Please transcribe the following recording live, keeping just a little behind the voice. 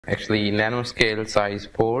actually nanoscale size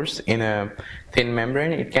pores in a thin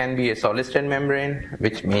membrane. It can be a solid state membrane,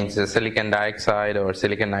 which means a silicon dioxide or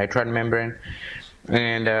silicon nitride membrane,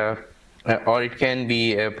 and or it can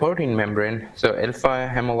be a protein membrane. So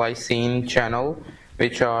alpha hemolysine channel,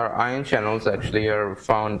 which are ion channels, actually are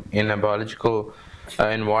found in a biological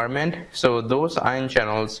environment. So those ion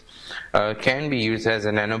channels can be used as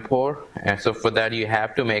a nanopore, and so for that you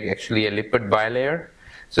have to make actually a lipid bilayer.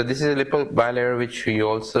 So this is a lipid bilayer which you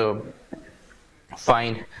also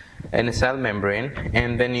find in a cell membrane,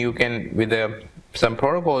 and then you can, with some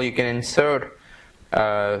protocol, you can insert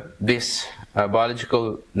this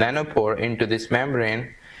biological nanopore into this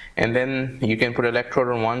membrane, and then you can put electrode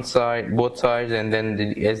on one side, both sides, and then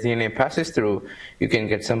as DNA passes through, you can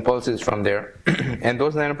get some pulses from there. And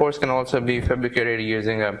those nanopores can also be fabricated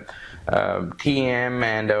using a TEM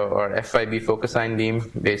and or FIB focus ion beam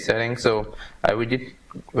based setting. So we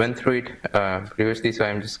went through it previously, so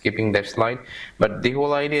I'm just skipping that slide. But the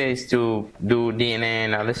whole idea is to do DNA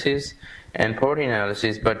analysis and protein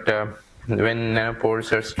analysis, but when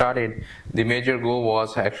nanopores are started, the major goal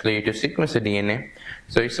was actually to sequence the DNA.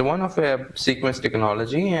 So it's one of a sequence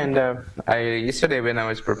technology, and yesterday when I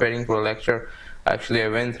was preparing for a lecture, actually I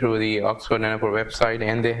went through the Oxford Nanopore website,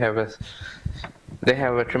 and they have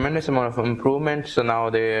a tremendous amount of improvement. So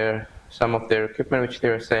now some of their equipment which they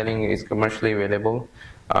are selling is commercially available.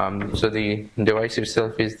 So the device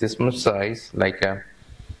itself is this much size, like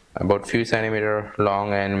about few centimeter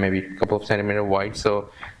long and maybe a couple of centimeter wide. So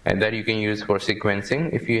that you can use for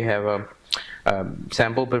sequencing. If you have a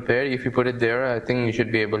sample prepared, if you put it there, I think you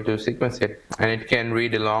should be able to sequence it, and it can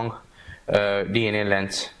read a long DNA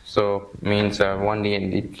lengths. So means one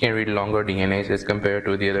DNA, it can read longer DNAs as compared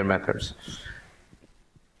to the other methods.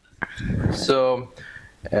 So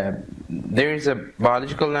there is a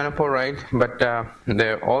biological nanopore, right? But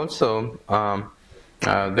there also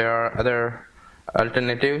there are other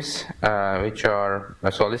alternatives which are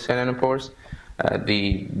solid state nanopores.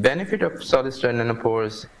 The benefit of solid state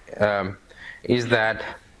nanopores is that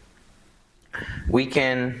we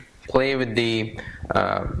can play with the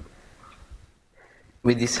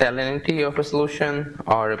salinity of a solution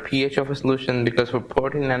or a pH of a solution, because for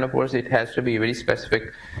protein nanopores it has to be very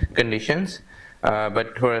specific conditions.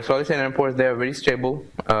 But for solid state nanopores, they are very stable.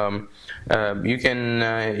 You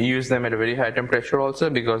can use them at a very high temperature also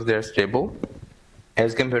because they are stable.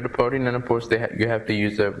 As compared to protein nanopores, you have to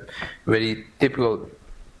use a very typical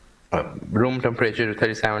room temperature to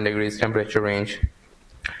 37 degrees temperature range.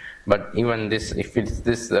 But even this, if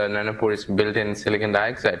this nanopore is built in silicon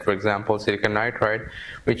dioxide, for example, silicon nitride,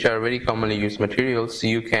 which are very commonly used materials,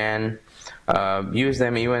 you can use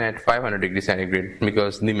them even at 500 degrees centigrade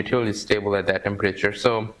because the material is stable at that temperature.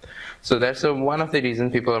 So that's one of the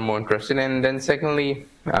reasons people are more interested. And then secondly,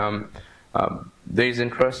 there is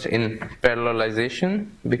interest in parallelization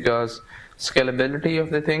because scalability of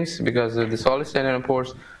the things, because of the solid state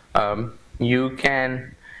nanopores, you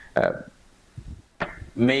can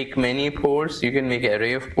make many pores. You can make an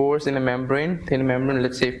array of pores in a membrane, thin membrane.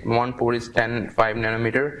 Let's say one pore is 5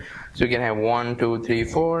 nanometer, so you can have 1, 2, 3,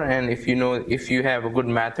 4, and if you have a good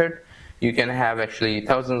method, you can have actually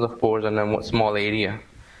thousands of pores on a small area,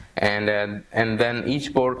 and then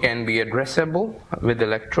each pore can be addressable with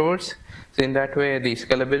electrodes. So in that way, the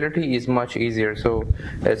scalability is much easier. So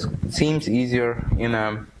it seems easier in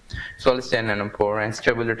a solid state nanopore, and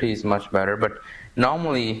stability is much better. But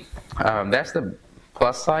normally, that's the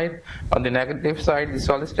plus side. On the negative side, the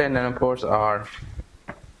solid state nanopores are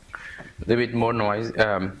a bit more noise.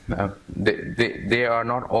 They are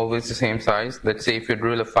not always the same size. Let's say if you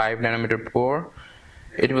drill a 5 nanometer pore,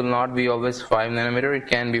 it will not be always 5 nanometer. It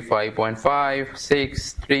can be 5.5,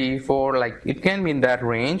 6, 3, 4, like it can be in that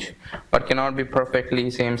range, but cannot be perfectly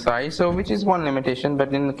same size. So which is one limitation.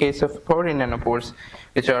 But in the case of protein nanopores,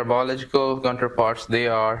 which are biological counterparts, they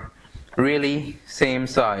are really same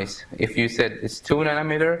size. If you said it's 2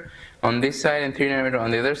 nanometer on this side and 3 nanometer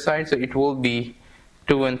on the other side, so it will be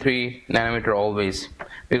 2 and 3 nanometer always,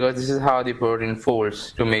 because this is how the protein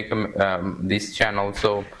folds to make this channel.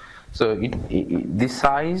 So the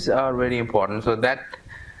size are very important. So that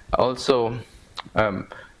also,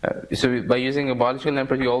 so by using a biological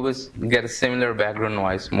nanopore, you always get a similar background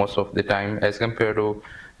noise most of the time, as compared to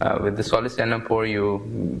with the solid state nanopore,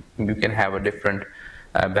 you can have a different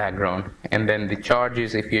background. And then the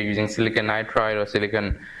charges, if you're using silicon nitride or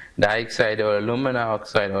silicon dioxide or aluminum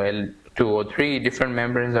oxide or L2O3, different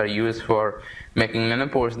membranes are used for making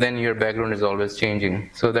nanopores, then your background is always changing.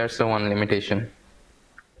 So that's the one limitation.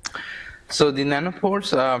 So the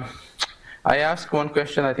nanopores, I asked one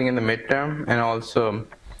question I think in the midterm, and also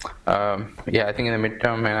yeah, I think in the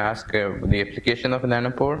midterm I asked the application of a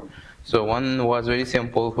nanopore. So one was very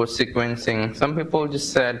simple for sequencing. Some people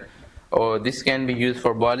just said, oh, this can be used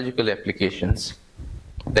for biological applications.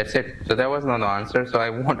 That's it. So that was not the answer. So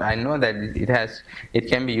I know that it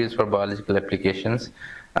can be used for biological applications,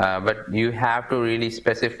 but you have to really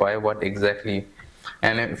specify what exactly.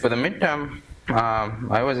 And for the midterm,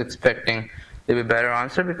 I was expecting there will be a better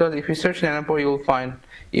answer, because if you search nanopore, you will find,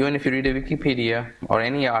 even if you read a Wikipedia or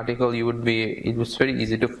any article, it was very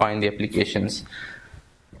easy to find the applications.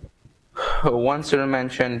 One still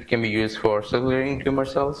mentioned can be used for circulating tumor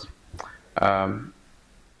cells. I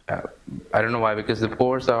don't know why, because the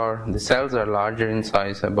cells are larger in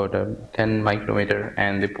size, about a 10 micrometer,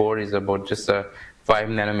 and the pore is about just a 5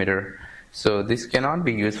 nanometer. So this cannot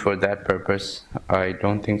be used for that purpose. I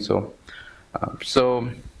don't think so. So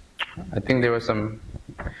I think there was some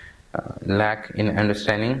lack in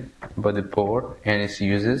understanding about the pore and its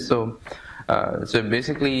uses. So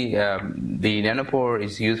basically, the nanopore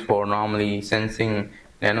is used for normally sensing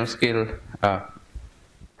nanoscale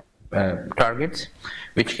targets,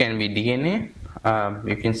 which can be DNA.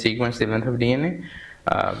 You can sequence the length of DNA.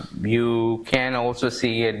 You can also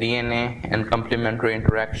see a DNA and complementary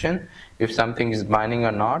interaction, if something is binding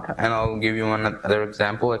or not. And I'll give you another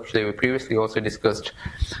example. Actually, we previously also discussed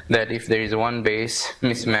that if there is one base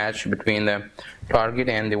mismatch between the target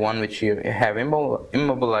and the one which you have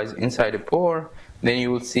immobilized inside a pore, then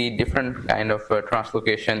you will see different kind of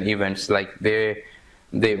translocation events, like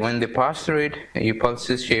when they pass through it, your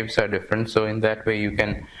pulses shapes are different. So in that way, you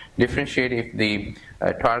can differentiate if the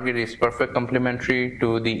target is perfect complementary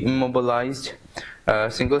to the immobilized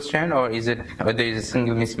single strand, or there is a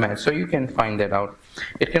single mismatch. So you can find that out.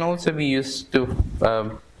 It can also be used to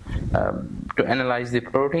analyze the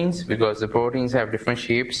proteins, because the proteins have different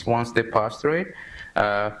shapes. Once they pass through it,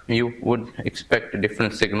 you would expect a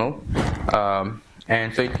different signal.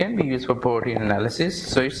 And so it can be used for protein analysis.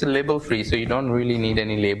 So it's label free, so you don't really need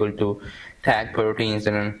any label to tag proteins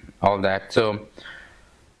and all that. So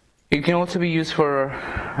it can also be used for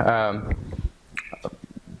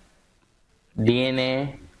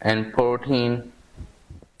DNA and protein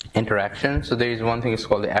interaction. So there is one thing, it's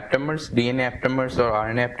called the aptamers, DNA aptamers or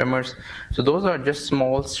RNA aptamers. So those are just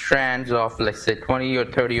small strands of, let's say, 20 or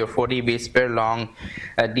 30 or 40 base pair long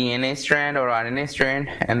DNA strand or RNA strand,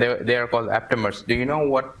 and they are called aptamers. Do you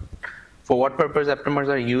know for what purpose aptamers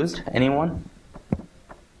are used? Anyone?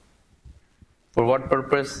 For what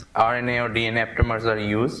purpose RNA or DNA aptamers are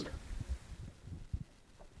used?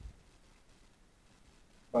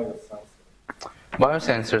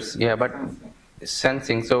 Biosensors, yeah, but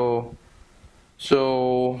sensing. So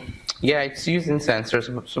yeah, it's used in sensors.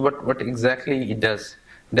 So what exactly it does?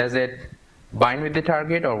 Does it bind with the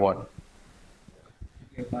target or what?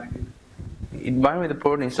 It binds with the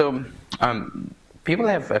protein. So people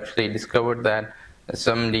have actually discovered that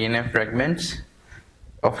some DNA fragments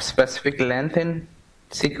of specific length and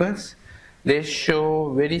sequence, they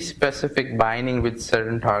show very specific binding with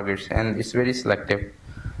certain targets, and it's very selective.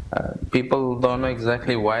 People don't know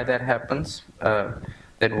exactly why that happens,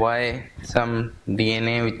 that why some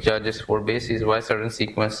DNA which judges for bases, why certain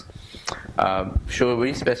sequence show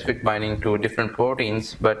very specific binding to different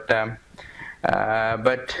proteins, but the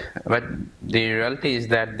reality is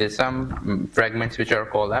that there's some fragments which are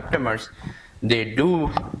called aptamers. They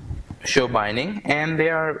do show binding, and they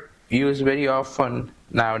are used very often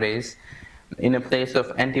nowadays in a place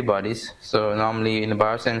of antibodies. So normally in the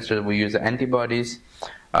biosensors we use antibodies,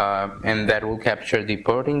 and that will capture the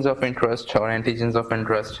proteins of interest or antigens of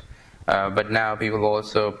interest. But now people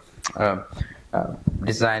also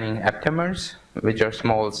designing aptamers, which are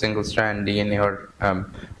small single-strand DNA or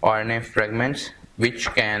RNA fragments, which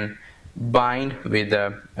can bind with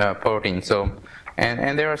the protein. So,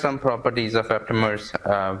 and there are some properties of aptamers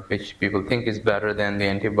which people think is better than the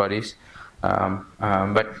antibodies.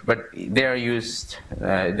 But they are used.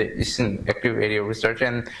 It's an active area of research,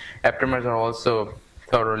 and aptamers are also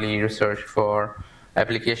thoroughly researched for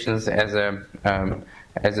applications as a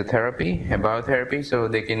therapy, a biotherapy. So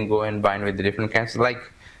they can go and bind with the different cancers, like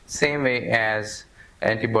same way as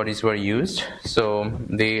antibodies were used. So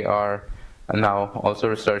they are now also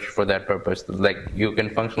researched for that purpose. Like you can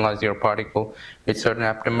functionalize your particle with certain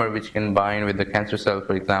aptamer which can bind with the cancer cell,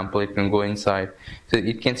 for example. It can go inside. So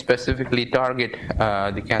it can specifically target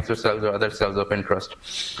the cancer cells or other cells of interest.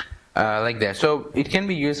 Like that. So it can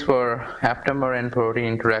be used for aptamer and protein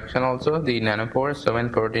interaction also, the nanopores. So when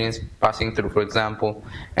protein is passing through, for example,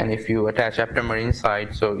 and if you attach aptamer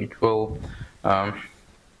inside, so it will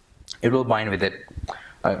bind with it.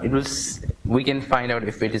 We can find out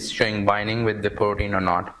if it is showing binding with the protein or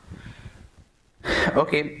not.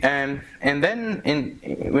 Okay, and then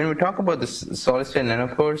when we talk about the solid-state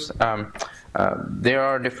nanopores, there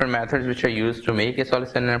are different methods which are used to make a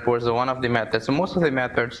solid-state nanopore. So one of the methods, so most of the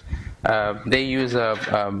methods, they use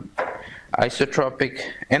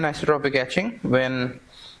anisotropic etching when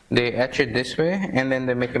they etch it this way and then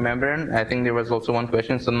they make a membrane. I think there was also one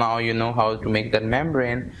question, so now you know how to make that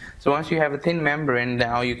membrane. So once you have a thin membrane,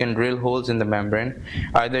 now you can drill holes in the membrane.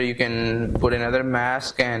 Either you can put another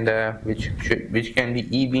mask and which can be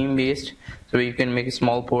E-beam based, so you can make a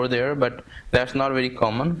small pore there, but that's not very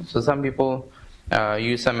common. So some people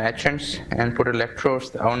use some etchants and put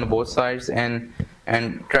electrodes on both sides and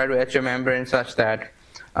try to etch a membrane such that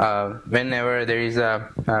whenever there is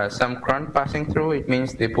some current passing through, it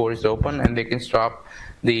means the pore is open and they can stop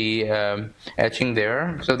the etching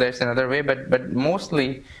there. So there's another way, but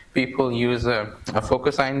mostly people use a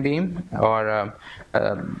focus ion beam or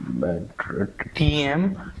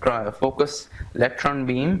TEM, focus electron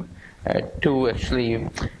beam, to actually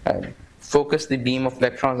focus the beam of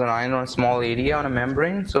electrons and ion on a small area on a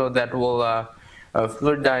membrane, so that will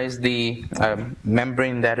fluidize the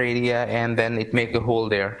membrane in that area, and then it make a hole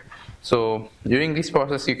there. So during this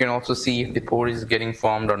process you can also see if the pore is getting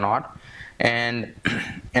formed or not, and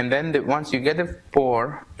then once you get the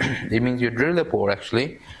pore, it means you drill the pore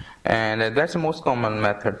actually, and that's the most common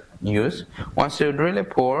method used. Once you drill a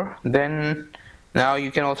pore, then now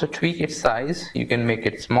you can also tweak its size. You can make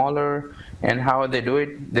it smaller, and how they do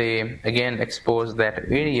it, they again expose that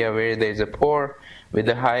area where there is a pore with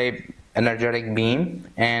a high energetic beam,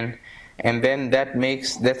 and then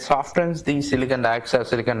that softens the silicon dioxide,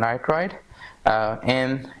 silicon nitride,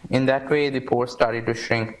 and in that way the pore started to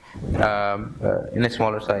shrink in a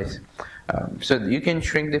smaller size. So you can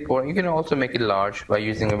shrink the pore. You can also make it large by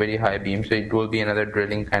using a very high beam, so it will be another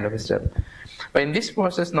drilling kind of a step. But in this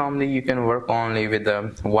process, normally you can work only with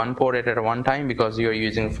one pore at one time, because you are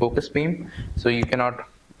using focus beam. So you cannot,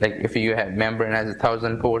 like if you have membrane has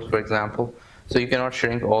 1,000 pores, for example, so you cannot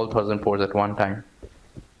shrink all 1,000 pores at one time.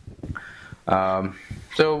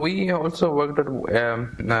 So we also worked at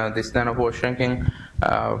this nanopore shrinking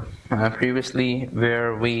previously,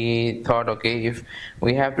 where we thought, okay, if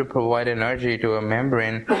we have to provide energy to a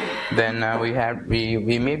membrane, then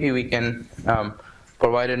maybe we can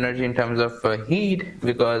provide energy in terms of heat,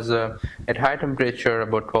 because at high temperature,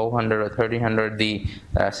 about 1200 or 1300, the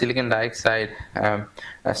silicon dioxide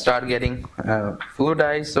start getting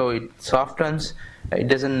fluidized, so it softens. It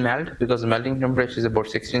doesn't melt, because the melting temperature is about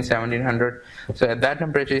 1700. So at that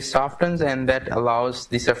temperature it softens, and that allows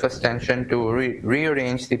the surface tension to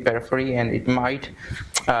rearrange the periphery, and it might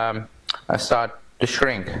start to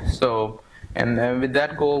shrink. So, and with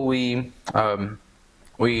that goal, we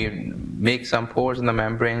make some pores in the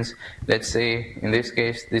membranes. Let's say in this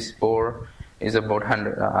case this pore is about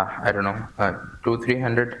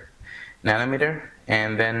 200-300 nanometer,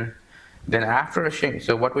 and then after a shrink,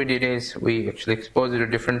 so what we did is we actually exposed it to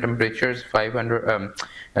different temperatures, 500,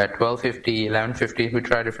 1250, 1150. We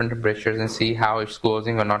try different temperatures and see how it's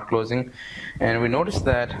closing or not closing, and we noticed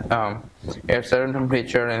that at a certain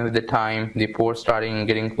temperature and with the time, the pore starting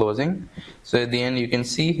getting closing. So at the end you can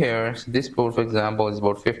see here, so this pore for example is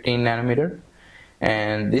about 15 nanometer,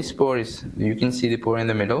 and this pore is, you can see the pore in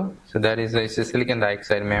the middle, so that is it's a silicon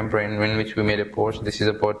dioxide membrane in which we made a pore. So this is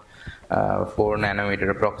about 4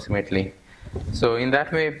 nanometer approximately. So in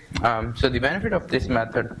that way, so the benefit of this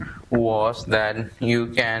method was that you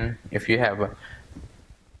can, if you have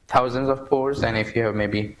thousands of pores and if you have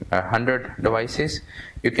maybe 100 devices,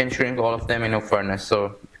 you can shrink all of them in a furnace.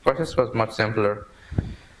 So the process was much simpler.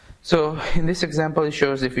 So in this example, it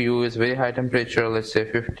shows if you use very high temperature, let's say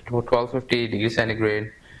 1250 degrees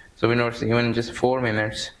centigrade. So we notice even in just 4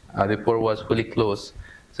 minutes, the pore was fully closed.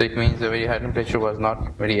 So it means the very high temperature was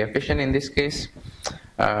not very efficient in this case.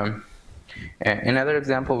 Another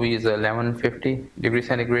example, we use 1150 degrees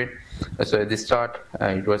centigrade. So at the start,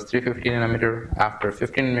 it was 350 nanometer. After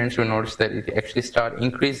 15 minutes, we noticed that it actually started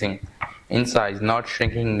increasing in size, not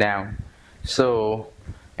shrinking down. So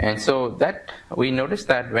that we noticed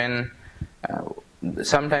that when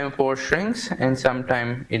sometime pore shrinks and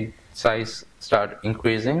sometime its size start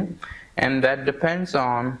increasing, and that depends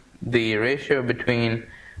on the ratio between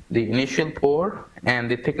the initial pore and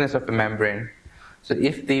the thickness of the membrane. So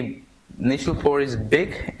if the initial pore is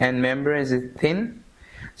big and membrane is thin,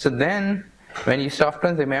 so then when you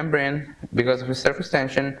soften the membrane because of the surface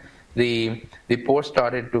tension, the pore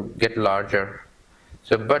started to get larger.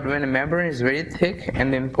 So but when the membrane is very thick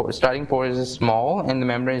and then starting pore is small and the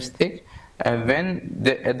membrane is thick, And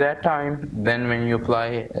at that time, then when you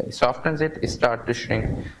apply softens it, it start to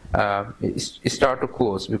shrink, it start to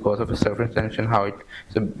close because of a surface tension.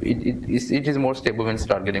 It is more stable when it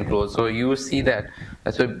start getting closed. So you see that.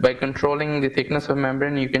 So by controlling the thickness of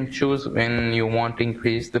membrane, you can choose when you want to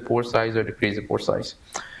increase the pore size or decrease the pore size.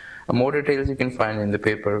 More details you can find in the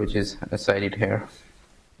paper, which is cited here.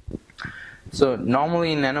 So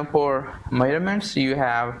normally in nanopore measurements, you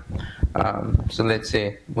have, so let's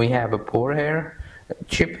say we have a pore here, a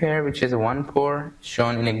chip here, which is one pore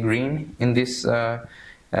shown in a green in this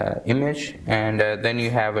image, and then you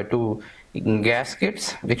have two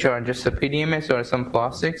gaskets, which are just a PDMS or some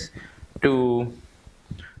plastics to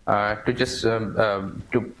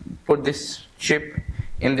put this chip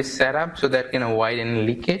in this setup so that can avoid any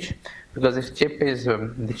leakage. Because this chip is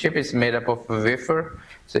the chip is made up of a wafer,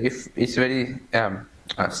 so if it's very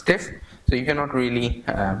stiff, so you cannot really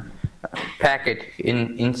pack it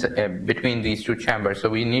in between these two chambers. So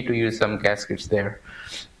we need to use some gaskets there.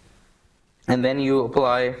 And then you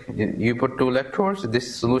put two electrodes.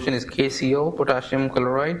 This solution is KCl, potassium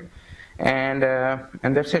chloride, and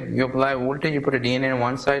that's it. You apply voltage. You put a DNA on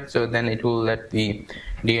one side, so then it will let the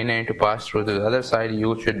DNA to pass through to the other side.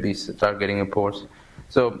 You should start getting a pores.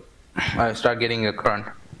 So start getting a current.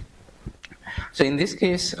 So in this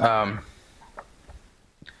case, the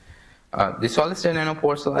solid state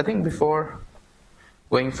nanopore. So I think before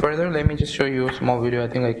going further, let me just show you a small video. I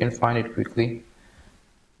think I can find it quickly.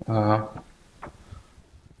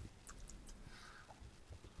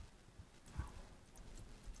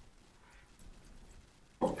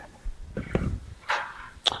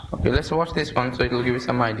 Okay, let's watch this one, so it will give you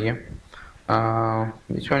some idea.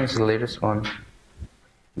 Which one is the latest one?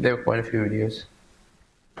 There are quite a few videos.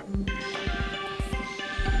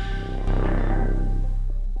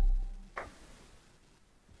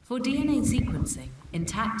 For DNA sequencing,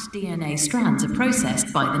 intact DNA strands are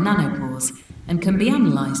processed by the nanopores and can be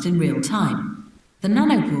analyzed in real time. The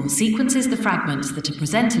nanopore sequences the fragments that are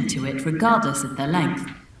presented to it regardless of their length,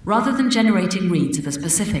 rather than generating reads of a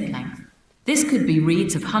specific length. This could be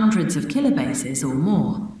reads of hundreds of kilobases or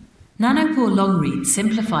more. Nanopore long reads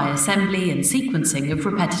simplify assembly and sequencing of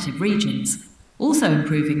repetitive regions, also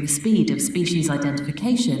improving the speed of species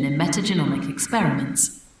identification in metagenomic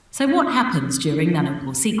experiments. So what happens during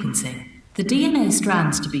nanopore sequencing? The DNA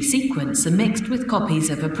strands to be sequenced are mixed with copies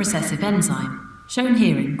of a processive enzyme, shown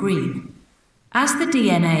here in green. As the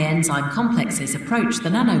DNA enzyme complexes approach the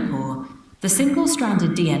nanopore, the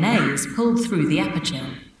single-stranded DNA is pulled through the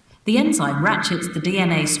aperture. The enzyme ratchets the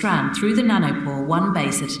DNA strand through the nanopore one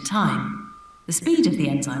base at a time. The speed of the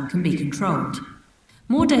enzyme can be controlled.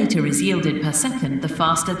 More data is yielded per second the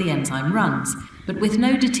faster the enzyme runs, but with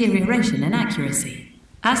no deterioration in accuracy.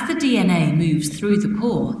 As the DNA moves through the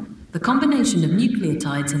pore, the combination of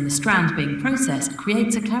nucleotides in the strand being processed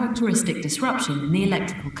creates a characteristic disruption in the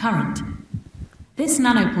electrical current. This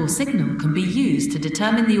nanopore signal can be used to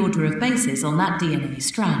determine the order of bases on that DNA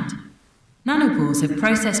strand. Nanopores have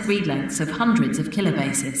processed read lengths of hundreds of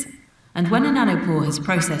kilobases, and when a nanopore has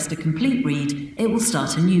processed a complete read, it will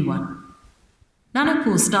start a new one.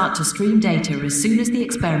 Nanopores start to stream data as soon as the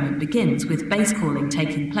experiment begins, with base calling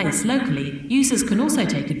taking place locally. Users can also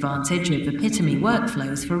take advantage of epitome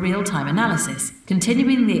workflows for real-time analysis,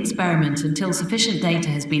 continuing the experiment until sufficient data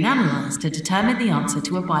has been analyzed to determine the answer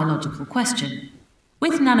to a biological question.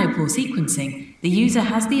 With nanopore sequencing, the user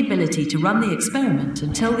has the ability to run the experiment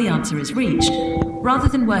until the answer is reached, rather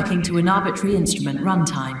than working to an arbitrary instrument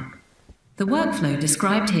runtime. The workflow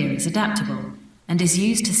described here is adaptable and is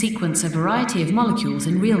used to sequence a variety of molecules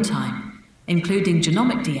in real time, including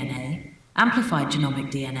genomic DNA, amplified genomic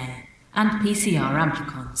DNA, and PCR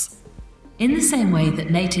amplicons. In the same way that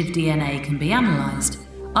native DNA can be analyzed,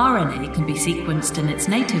 RNA can be sequenced in its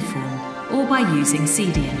native form or by using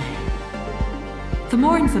cDNA. For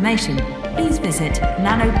more information, please visit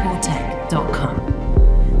nanoporetech.com.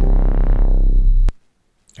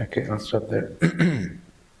 Okay, I'll stop there.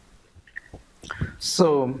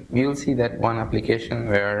 So you'll see that one application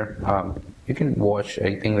where you can watch.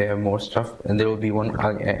 I think they have more stuff, and there will be one.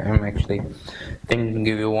 I'm actually thinking to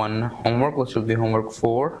give you one homework, which will be homework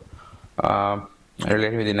 4,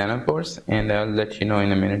 related with the nanopores, and I'll let you know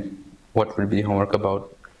in a minute what will be the homework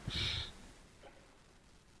about.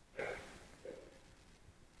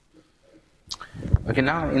 Okay,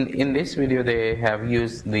 now in this video they have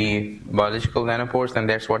used the biological nanopores, and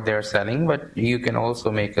that's what they are selling, but you can also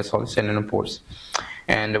make a solid state nanopores.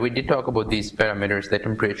 And we did talk about these parameters, the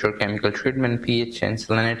temperature, chemical treatment, pH, and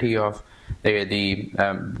salinity of the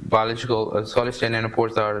biological solid state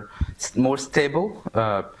nanopores are more stable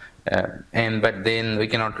But then we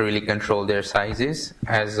cannot really control their sizes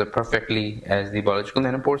as perfectly as the biological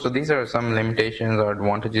nanopores. So these are some limitations or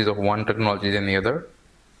advantages of one technology than the other.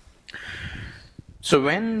 So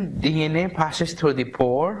when DNA passes through the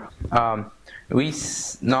pore, we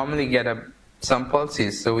normally get some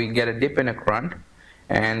pulses. So we get a dip in a current,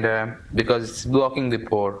 and because it's blocking the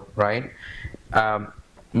pore, right?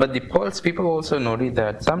 But the pulse, people also notice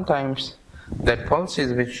that sometimes that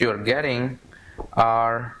pulses which you're getting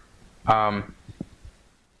are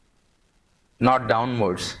not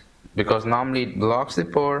downwards, because normally it blocks the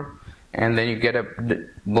pore, and then you get a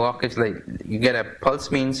blockage, like you get a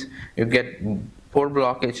pulse means you get pore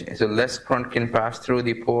blockage, so less current can pass through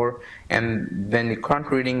the pore, and then the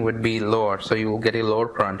current reading would be lower, so you will get a lower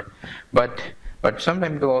current. But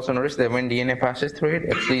sometimes people also notice that when DNA passes through it,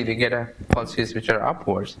 actually they get pulses which are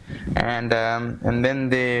upwards, and then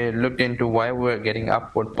they looked into why we're getting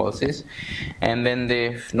upward pulses, and then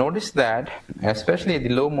they noticed that, especially at the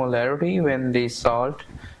low molarity, when the salt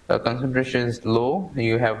concentration is low,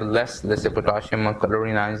 you have less, let's say, potassium or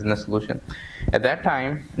chlorine ions in the solution. At that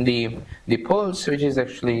time, the pulse, which is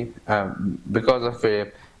actually because of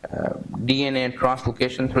a DNA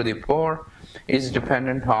translocation through the pore, is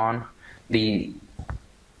dependent on the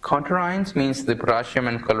counter ions, means the potassium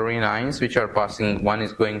and chlorine ions, which are passing. One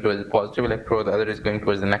is going towards the positive electrode, the other is going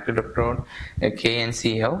towards the negative electrode, K and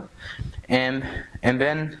Cl, and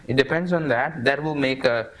then it depends on that. That will make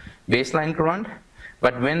a baseline current.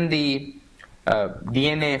 But when the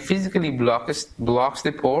DNA physically blocks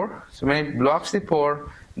the pore, so when it blocks the pore,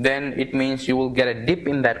 then it means you will get a dip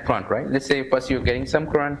in that current, right? Let's say first you're getting some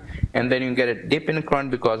current, and then you get a dip in current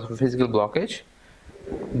because of a physical blockage.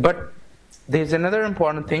 But there's another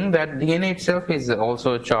important thing, that DNA itself is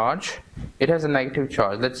also a charge. It has a negative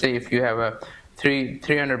charge. Let's say if you have a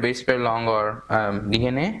 300 base pair long or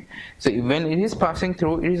DNA, so when it is passing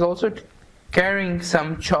through, it is also carrying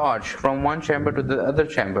some charge from one chamber to the other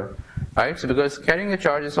chamber, right? So because carrying a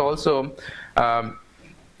charge is also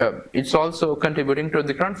it's also contributing to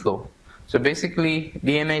the current flow. So basically,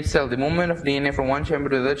 DNA itself, the movement of DNA from one chamber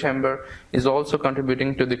to the other chamber, is also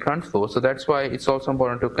contributing to the current flow. So that's why it's also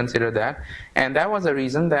important to consider that. And that was the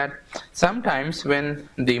reason that sometimes when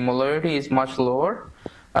the molarity is much lower,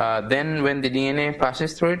 then when the DNA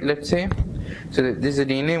passes through it, let's say, so this is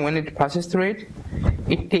the DNA, when it passes through it,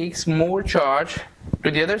 it takes more charge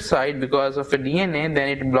to the other side because of the DNA, then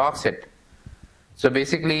it blocks it. So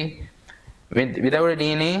basically, without a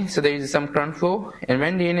DNA, so there is some current flow, and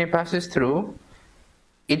when DNA passes through,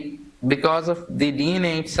 it, because of the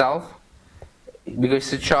DNA itself,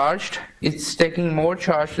 because it's charged, it's taking more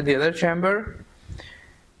charge to the other chamber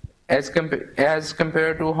as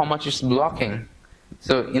compared to how much it's blocking.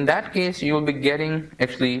 So in that case, you will be getting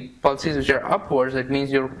actually pulses which are upwards. That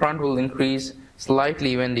means your current will increase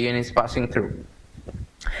slightly when DNA is passing through.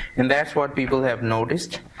 And that's what people have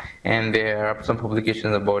noticed, and there are some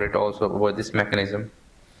publications about it also, about this mechanism.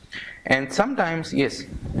 And sometimes, yes?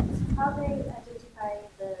 How do they identify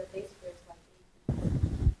the base pairs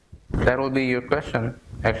like That will be your question,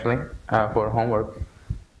 actually, for homework.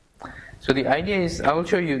 So the idea is, I will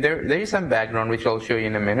show you, there is some background which I'll show you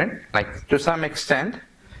in a minute, like to some extent,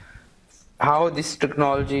 how this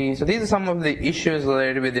technology, so these are some of the issues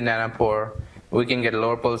related with the nanopore. We can get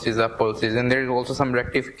lower pulses, up pulses, and there is also some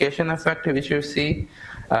rectification effect which you see.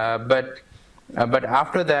 But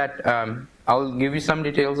after that, I'll give you some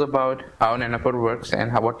details about how nanopore works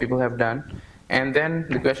and what people have done. And then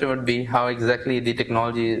the question would be how exactly the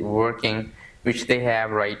technology is working, which they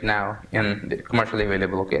have right now in the commercially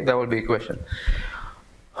available. Okay, that would be a question.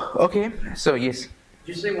 Okay, so yes.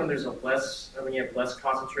 Did you say when there's when you have less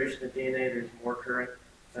concentration of DNA, there's more current?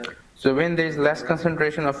 So when there is less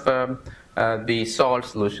concentration of the salt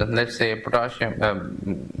solution, let's say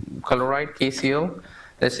potassium chloride, KCl,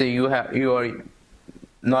 let's say you are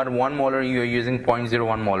not 1 molar, you are using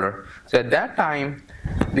 0.01 molar. So at that time,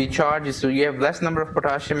 the charge is, so you have less number of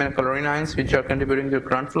potassium and chlorine ions which are contributing to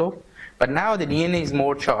current flow. But now the DNA is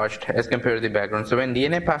more charged as compared to the background. So when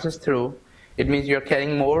DNA passes through, it means you're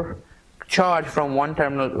carrying more charge from one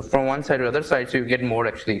terminal, from one side to the other side, so you get more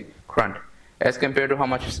actually current as compared to how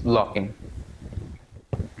much it's blocking.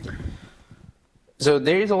 So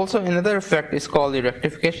there is also another effect, it's called the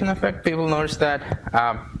rectification effect. People notice that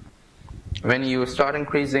when you start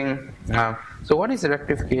increasing, so what is the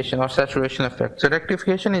rectification or saturation effect? So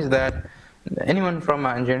rectification is that, anyone from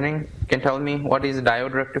engineering can tell me what is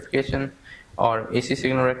diode rectification or AC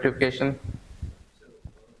signal rectification?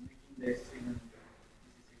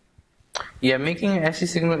 Yeah, making an AC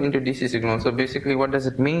signal into DC signal. So basically, what does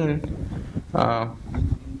it mean?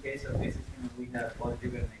 In case of AC signal, we have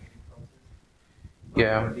positive and negative pulses.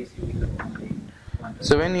 Yeah.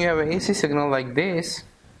 So when you have an AC signal like this,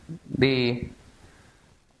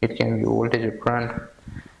 it can be voltage or current.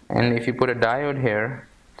 And if you put a diode here,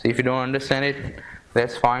 so if you don't understand it,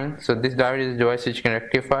 that's fine. So this diode is a device which can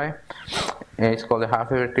rectify. And it's called a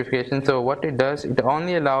half-wave rectification. So what it does, it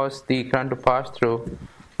only allows the current to pass through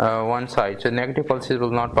one side. So negative pulses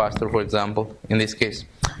will not pass through, for example, in this case.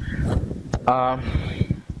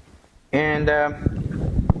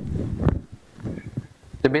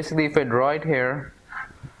 So basically, if I draw it here,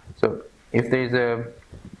 so if there is a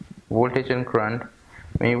voltage and current,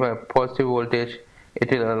 when you have positive voltage,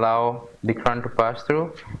 it will allow the current to pass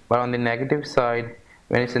through, but on the negative side,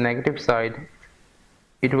 when it's a negative side,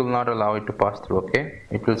 it will not allow it to pass through, okay?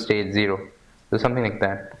 It will stay at 0. So something like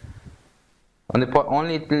that.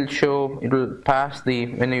 Only it will pass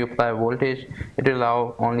when you apply voltage, it will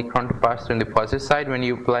allow only current to pass through on the positive side. When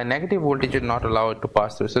you apply negative voltage, it will not allow it to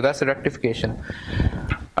pass through. So that's a rectification.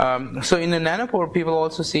 So in the nanopore, people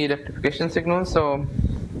also see rectification signals,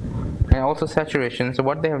 and also saturation. So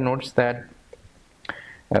what they have noticed that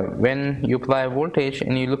when you apply voltage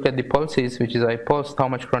and you look at the pulses, which is I pulse, how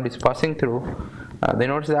much current is passing through, they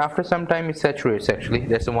notice that after some time it saturates actually.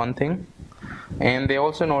 That's the one thing. And they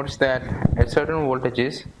also notice that at certain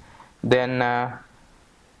voltages, then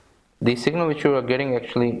the signal which you are getting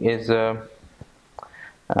actually is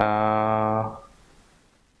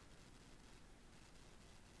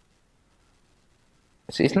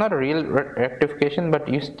it's not a real rectification, but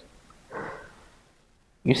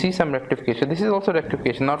you see some rectification. This is also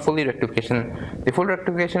rectification, not fully rectification. The full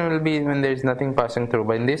rectification will be when there is nothing passing through,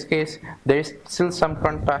 but in this case there is still some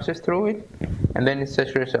current passes through it, and then it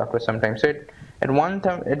saturates after some time. So at one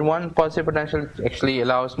positive potential it actually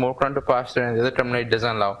allows more current to pass through, and the other terminal it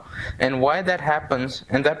doesn't allow. And why that happens,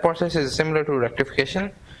 and that process is similar to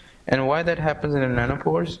rectification, and why that happens in the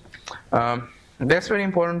nanopores, that's very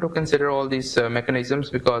important to consider all these mechanisms,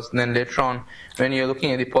 because then later on when you're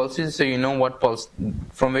looking at the pulses, so you know what pulse,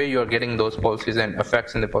 from where you're getting those pulses and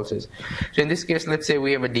effects in the pulses. So in this case, let's say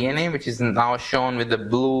we have a DNA which is now shown with the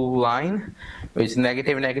blue line, which is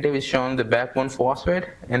negative is shown the backbone phosphate,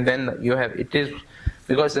 and then you have, it is,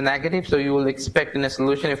 because the negative, so you will expect in a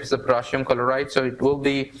solution, if it's a potassium chloride, so it will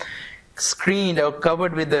be screened or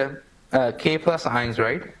covered with the K plus ions,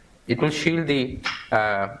 right? It will shield the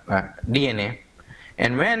DNA.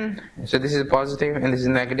 And so this is positive and this is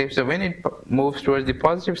negative, so when it moves towards the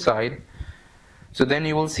positive side, so then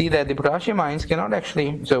you will see that the potassium ions cannot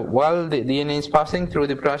actually, so while the DNA is passing through,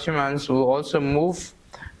 the potassium ions will also move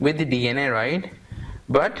with the DNA, right?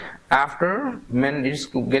 But after, when it's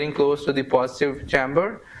getting close to the positive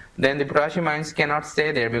chamber, then the potassium ions cannot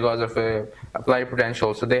stay there because of applied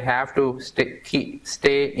potential, so they have to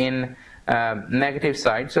stay in negative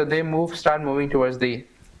side. So they start moving towards the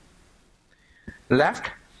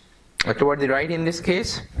left, or toward the right in this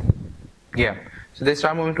case. Yeah, so they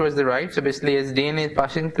start moving towards the right. So basically as DNA is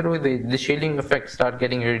passing through, the shielding effects start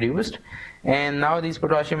getting reduced, and now these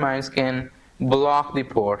potassium ions can block the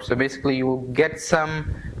pore. So basically you will get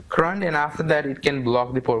some current, and after that it can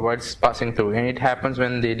block the pore while it's passing through. And it happens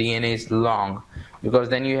when the DNA is long, because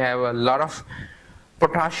then you have a lot of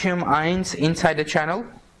potassium ions inside the channel,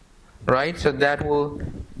 right? So that will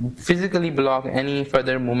physically block any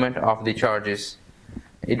further movement of the charges.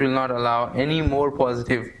 It will not allow any more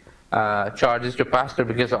positive charges to pass through,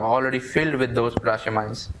 because they're already filled with those potassium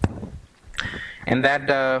ions. And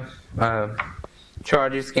that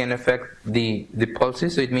charges can affect the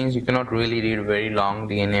pulses, so it means you cannot really read very long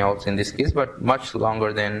DNA also in this case, but much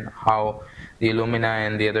longer than how the Illumina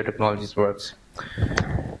and the other technologies works.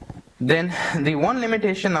 Then the one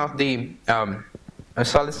limitation of the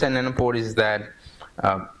solid-state nanopore is that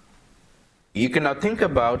you cannot think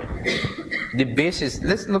about the bases.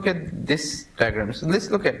 Let's look at this diagram. So let's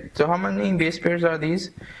look at, so how many base pairs are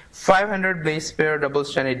these? 500 base pair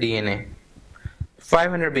double-stranded DNA.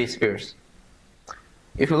 500 base pairs.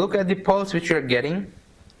 If you look at the pulse which you are getting,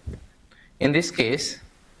 in this case,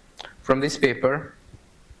 from this paper,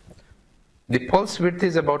 the pulse width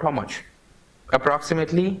is about how much?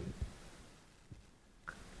 Approximately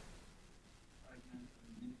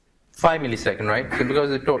 5 millisecond, right? So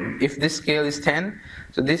because if this scale is 10,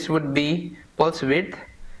 so this would be pulse width,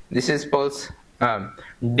 this is pulse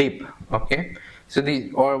dip, okay? So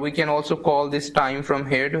or we can also call this time from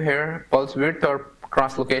here to here pulse width or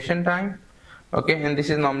translocation time, okay? And this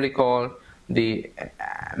is normally called the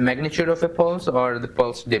magnitude of a pulse or the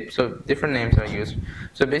pulse dip. So different names are used.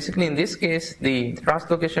 So basically in this case, the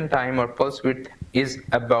translocation time or pulse width is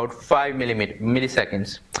about 5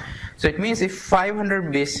 milliseconds. So it means if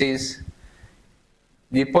 500 bases,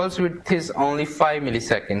 the pulse width is only 5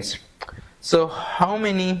 milliseconds. So how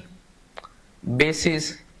many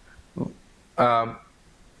bases, so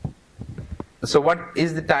what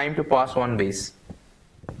is the time to pass one base?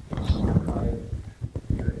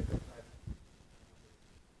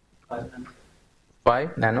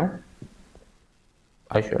 5 nano?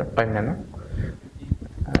 Are you sure? 5 nano?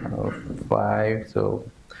 5, so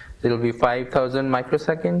it will be 5,000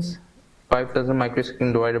 microseconds. 5,000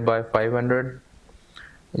 microseconds divided by 500.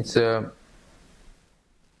 It's a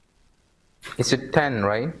 10,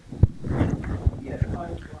 right?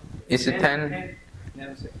 It's a 10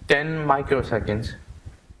 microseconds.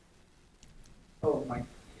 Oh, my, yes.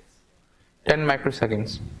 10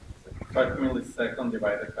 microseconds. 5 milliseconds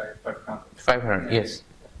divided by 500. 500, yes.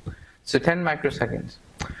 So 10 microseconds.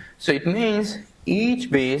 So it means each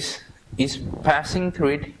base is passing through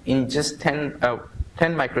it in just 10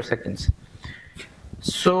 microseconds.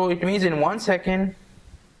 So it means in 1 second,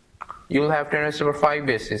 you'll have 10 raised to the power 5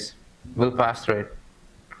 bases will pass through it.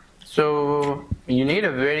 So you need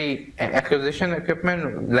a very acquisition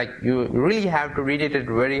equipment, like you really have to read it at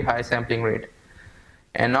very high sampling rate.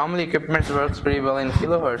 And normally equipment works pretty well in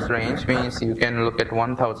kilohertz range, means you can look at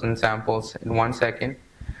 1,000 samples in 1 second.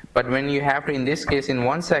 But when you have to, in this case, in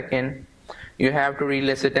 1 second, you have to read,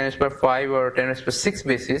 let's say, 10 raised to the power 5 or 10 raised to the power 6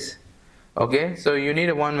 bases. Okay, so you need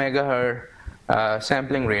a 1 megahertz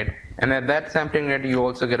sampling rate. And at that sampling rate, you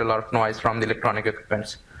also get a lot of noise from the electronic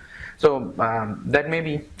equipments. So that may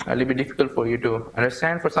be a little bit difficult for you to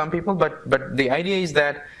understand for some people, but the idea is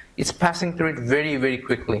that it's passing through it very, very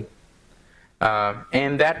quickly.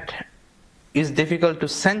 And that is difficult to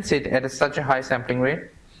sense it at such a high sampling rate.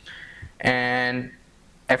 And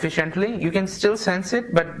efficiently, you can still sense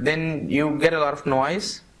it, but then you get a lot of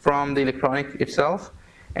noise from the electronic itself,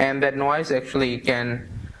 and that noise actually can,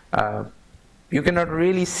 you cannot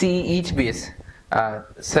really see each base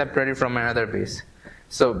separated from another base.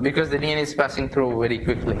 So because the DNA is passing through very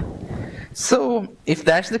quickly. So if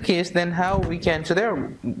that's the case, then how we can, so there,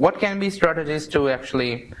 what can be strategies to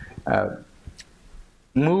actually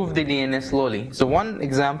move the DNA slowly? So one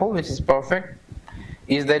example, which is perfect,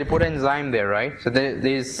 is that you put an enzyme there, right? So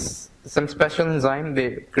there's some special enzyme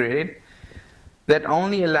they created that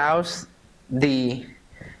only allows the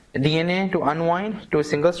DNA to unwind to a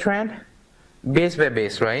single strand, base by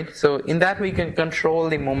base, right? So in that way you can control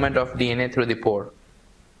the movement of DNA through the pore,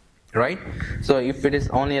 right? So if it is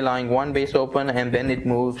only allowing one base open and then it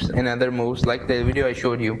moves, another moves, like the video I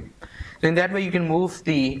showed you. So in that way you can move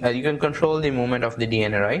the, you can control the movement of the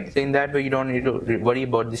DNA, right? So in that way you don't need to worry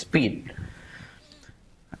about the speed.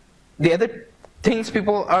 The other things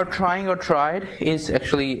people are trying or tried is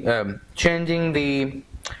actually changing the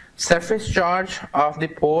surface charge of the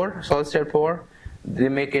pore, solid state pore. They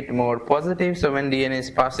make it more positive, so when DNA is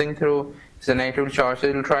passing through, it's a negative charge, so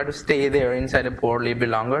it will try to stay there inside the pore a little bit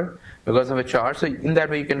longer because of a charge. So in that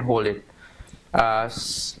way you can hold it.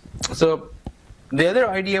 So the other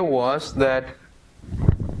idea was that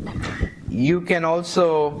you can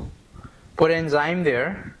also put an enzyme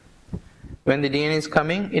there. When the DNA is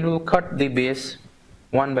coming, it will cut the base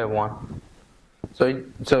one by one. So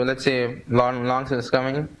let's say long is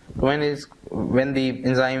coming. When the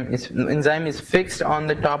enzyme is fixed on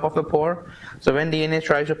the top of the pore, so when DNA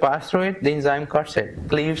tries to pass through it, the enzyme cuts it,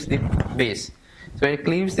 cleaves the base. So when it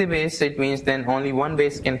cleaves the base, it means then only one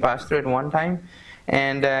base can pass through at one time,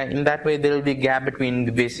 and in that way there will be a gap between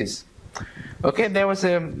the bases. Okay, there was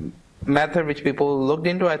a method which people looked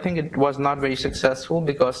into. I think it was not very successful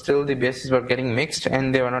because still the bases were getting mixed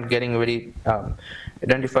and they were not getting a very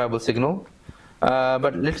identifiable signal.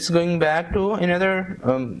 But let's going back to another,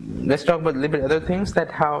 let's talk about a little bit other things that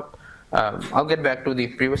how, I'll get back to the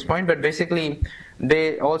previous point, but basically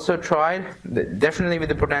they also tried, definitely with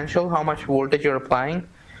the potential, how much voltage you're applying.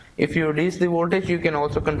 If you reduce the voltage, you can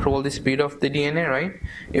also control the speed of the DNA, right?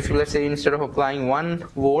 If you, let's say, instead of applying 1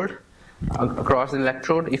 volt across the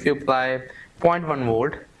electrode, if you apply 0.1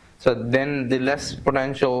 volt, so then the less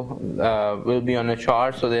potential will be on a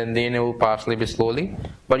charge, so then the DNA will pass a little bit slowly.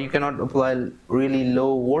 But you cannot apply really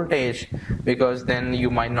low voltage because then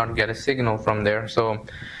you might not get a signal from there. So,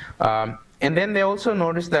 and then they also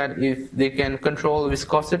noticed that if they can control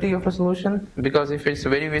viscosity of a solution, because if it's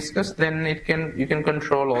very viscous, then you can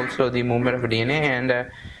control also the movement of DNA.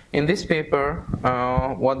 And in this paper,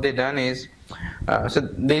 what they done is, so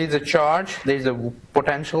there is a charge, there is a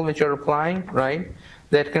potential which you're applying, right,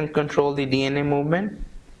 that can control the DNA movement.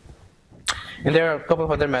 And there are a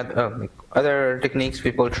couple of other techniques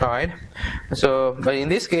people tried. So, but in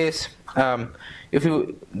this case,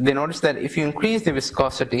 they noticed that if you increase the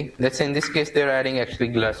viscosity, let's say in this case they're adding actually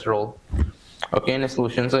glycerol, okay, in a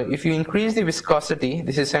solution. So if you increase the viscosity,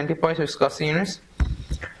 this is 70 points viscosity units.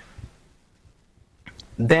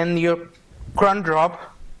 then your cron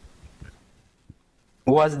drop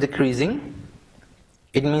was decreasing.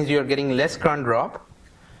 It means you're getting less cron drop.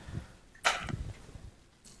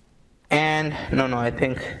 And I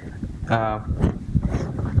think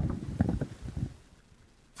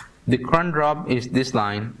the cron drop is this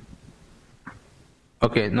line.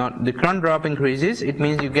 Okay, now the cron drop increases. It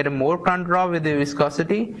means you get a more cron drop with the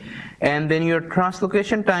viscosity, and then your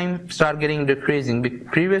translocation time start getting decreasing.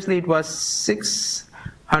 Previously it was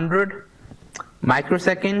 600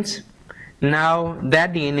 microseconds. Now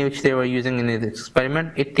that DNA which they were using in the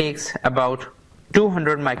experiment, it takes about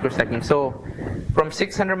 200 microseconds. So from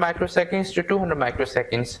 600 microseconds to 200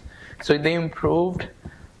 microseconds. So they improved.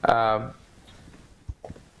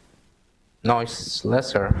 No, it's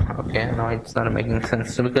lesser. Okay, no, it's not making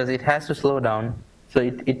sense. So because it has to slow down, so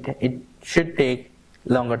it should take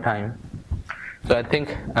longer time. So I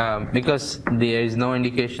think because there is no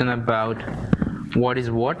indication about what is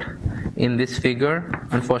what in this figure,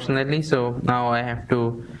 unfortunately. So now I have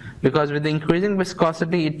to, because with the increasing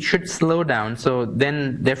viscosity, it should slow down. So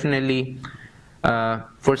then definitely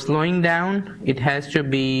for slowing down, it has to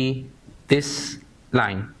be this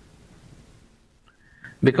line.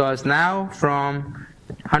 Because now from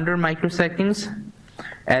 100 microseconds,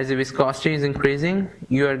 as the viscosity is increasing,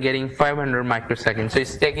 you are getting 500 microseconds. So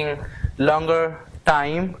it's taking longer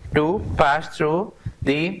time to pass through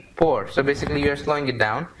the pore. So basically you are slowing it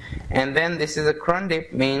down. And then this is a cron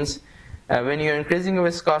dip, means when you're increasing the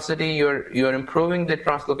viscosity, you're improving the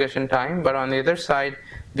translocation time, but on the other side,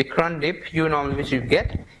 the cron dip which you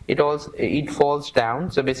get, it falls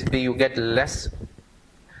down. So basically you get less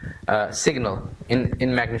signal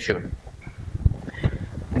in magnitude.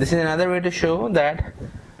 This is another way to show that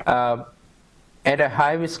at a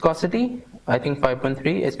high viscosity, I think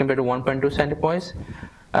 5.3 as compared to 1.2 centipoise,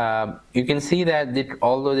 you can see that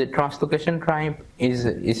although the translocation time is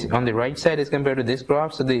on the right side as compared to this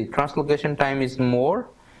graph, so the translocation time is more,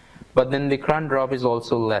 but then the cron drop is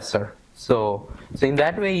also lesser. So in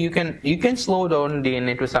that way you can slow down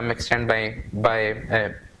DNA to some extent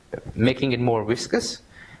by making it more viscous,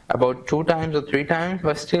 about 2 times or 3 times,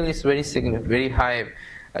 but still it's very high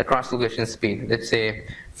translocation speed. Let's say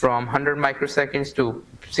from 100 microseconds to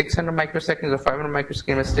 600 microseconds or 500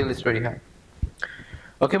 microseconds, but still it's very high.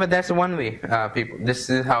 Okay, but that's one way this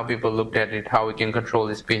is how people looked at it, how we can control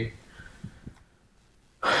the speed.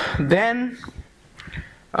 Then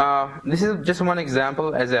this is just one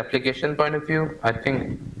example as an application point of view. I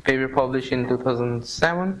think paper published in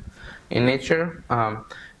 2007 in Nature,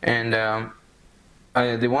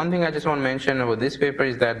 the one thing I just want to mention about this paper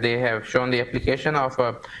is that they have shown the application of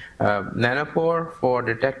a nanopore for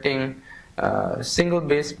detecting single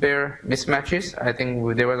base pair mismatches. I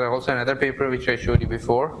think there was also another paper which I showed you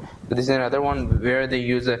before. But this is another one where they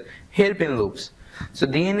use hairpin loops. So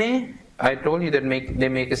DNA, I told you that they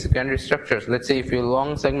make a secondary structures. Let's say if you have a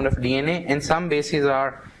long segment of DNA and some bases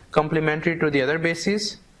are complementary to the other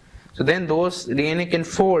bases, so then those DNA can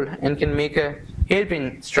fold and can make a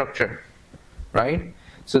hairpin structure. Right?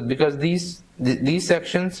 So because these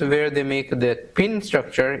sections where they make the pin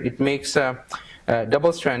structure, it makes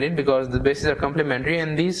double-stranded because the bases are complementary,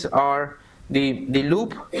 and these are the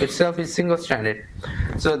loop itself is single-stranded.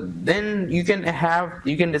 So then you can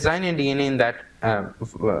design a DNA in that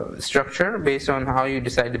structure based on how you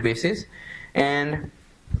decide the bases, and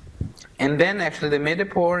then actually they made a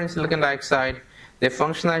pore in silicon dioxide. They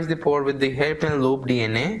functionalized the pore with the hairpin loop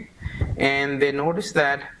DNA, and they noticed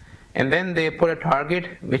that. And then they put a target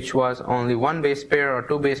which was only 1 base pair or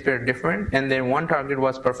 2 base pair different, and then one target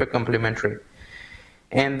was perfect complementary.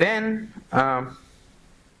 And then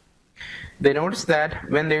they noticed that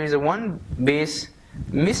when there is a 1 base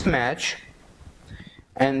mismatch,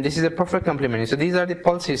 and this is a perfect complementary, so these are the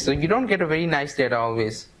pulses, so you don't get a very nice data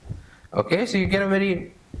always. Okay, so you get a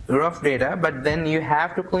very rough data, but then you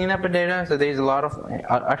have to clean up the data, so there is a lot of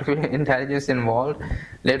artificial intelligence involved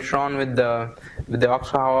later on with the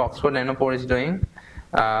how Oxford Nanopore is doing,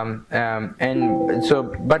 and so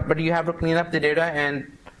but you have to clean up the data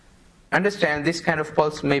and understand this kind of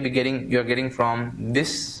pulse may be you're getting from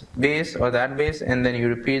this base or that base, and then you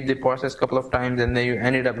repeat the process a couple of times, and then you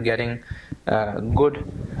ended up getting good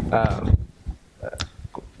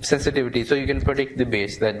sensitivity, so you can predict the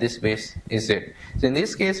base, that this base is it. So in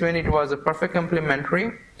this case, when it was a perfect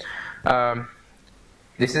complementary,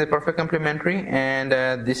 this is a perfect complementary, and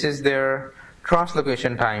this is their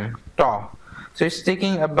translocation time, tau. So it's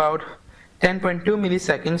taking about 10.2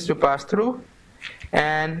 milliseconds to pass through,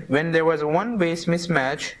 and when there was a 1 base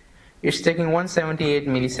mismatch, it's taking 178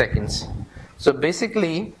 milliseconds. So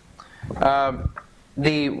basically,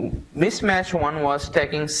 the mismatch one was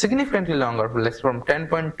taking significantly longer, let's from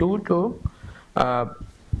 10.2 to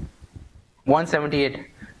 178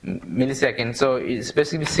 milliseconds. So it's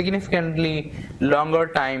basically significantly longer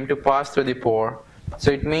time to pass through the pore.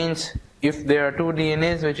 So it means if there are two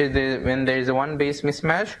DNAs, which is when there is a one base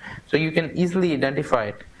mismatch, so you can easily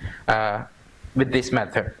identify it with this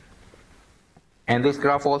method. And this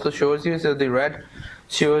graph also shows you, so the red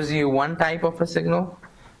shows you one type of a signal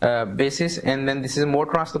basis, and then this is more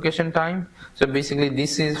translocation time. So basically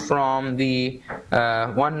this is from the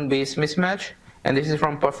one base mismatch, and this is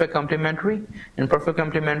from perfect complementary. In perfect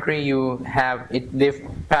complementary you have it, they've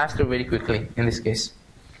passed through very quickly in this case.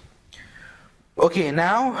 Okay,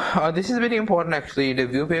 now this is very important actually, the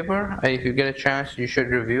review paper. If you get a chance, you should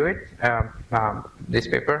review it, this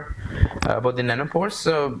paper about the nanopores.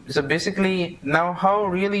 So basically, now how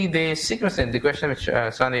really they sequence it, the question which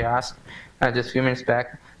Sandy asked just a few minutes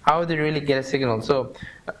back, how they really get a signal. So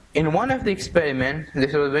in one of the experiments,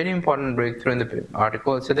 this was a very important breakthrough in the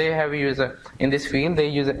article. So they have used, in this field, they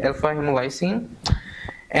use alpha hemolysine.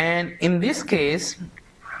 And in this case,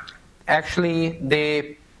 actually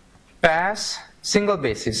they pass single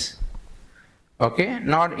bases, okay,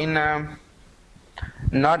 not in the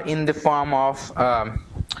form of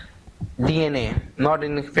DNA, not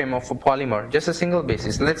in the form of a polymer, just a single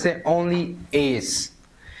basis. Let's say only A's,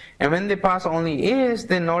 and when they pass only A's,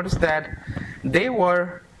 they notice that they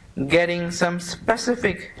were getting some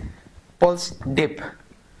specific pulse dip,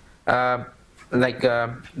 like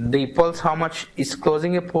the pulse, how much is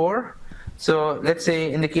closing a pore. So let's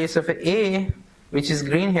say in the case of A, which is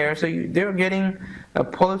green here, so they're getting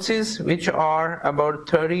pulses which are about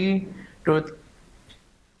 30 to,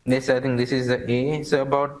 this, I think this is the A, so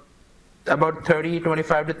about 30,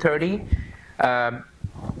 25 to 30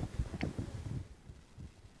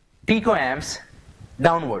 picoamps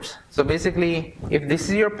downwards. So basically, if this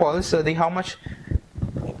is your pulse, so how much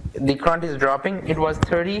the current is dropping, it was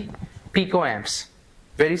 30 picoamps,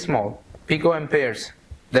 very small, picoamperes,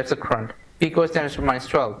 that's a current. Pico stands for minus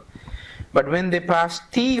 12. But when they pass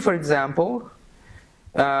T, for example,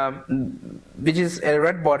 which is a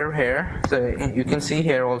red border here, so you can see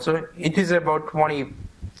here also, it is about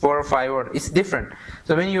 24 or 5, or it's different.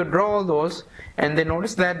 So when you draw all those, and they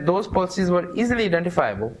notice that those pulses were easily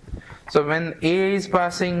identifiable. So when A is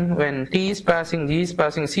passing, when T is passing, G is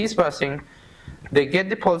passing, C is passing, they get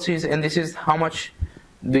the pulses, and this is how much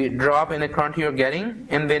the drop in the current you're getting,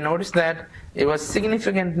 and they notice that it was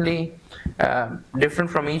significantly different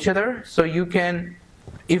from each other. So you can,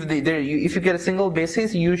 if you get a single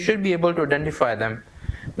basis, you should be able to identify them.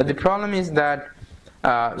 But the problem is that,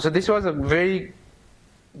 so this was a very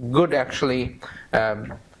good actually,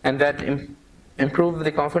 and that improved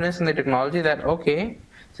the confidence in the technology that, okay,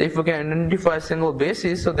 so if we can identify a single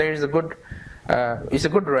basis, so there is a good, it's a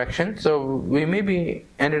good direction. So we maybe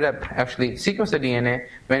ended up actually sequence the DNA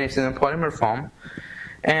when it's in a polymer form.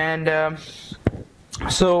 And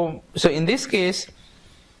so in this case,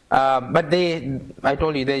 but I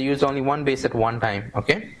told you they used only one base at one time,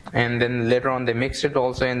 okay? And then later on they mixed it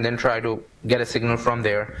also and then try to get a signal from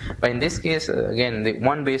there. But in this case, again, the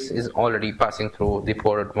one base is already passing through the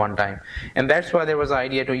pore at one time. And that's why there was an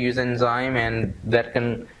idea to use enzyme and that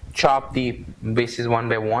can chop the bases one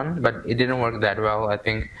by one, but it didn't work that well, I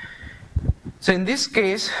think. So in this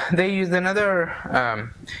case, they used another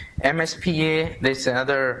MSPA. There's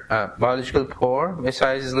another biological pore, which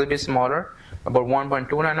size is a little bit smaller, about 1.2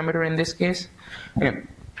 nanometer in this case. Yeah.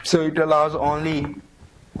 So it allows only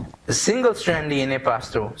a single strand DNA pass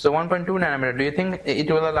through. So 1.2 nanometer, do you think it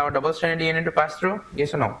will allow double strand DNA to pass through?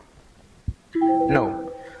 Yes or no?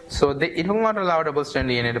 No. So it will not allow double strand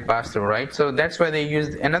DNA to pass through, right? So that's why they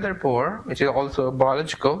used another pore, which is also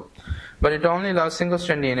biological, but it only allows single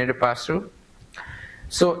strand DNA to pass through.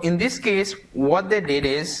 So in this case, what they did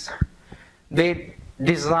is they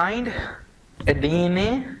designed a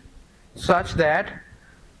DNA such that,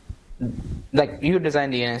 like you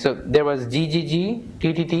design DNA, so there was GGG,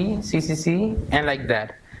 TTT, CCC, and like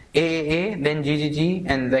that. AAA, then GGG,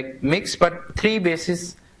 and like mixed, but three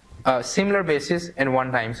bases, similar bases at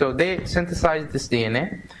one time. So they synthesized this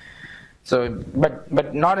DNA. So,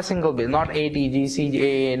 but not a single base, not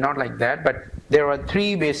ATGC, not like that, but there were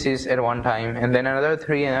three bases at one time, and then another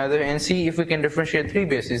three, another, and see if we can differentiate three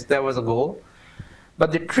bases. That was a goal.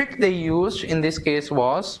 But the trick they used in this case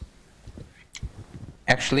was,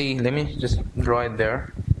 actually, let me just draw it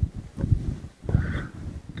there.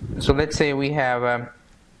 So let's say we have,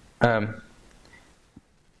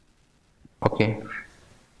 okay,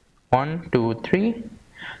 1, 2, 3,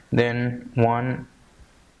 then 1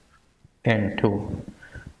 and 2.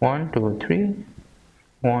 1, 2, 3,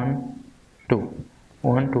 1, 2.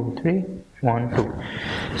 1 2 3 1 2.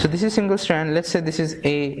 So this is single strand. Let's say this is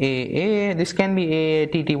A. This can be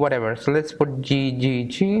A, whatever. So let's put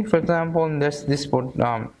G, for example, and this put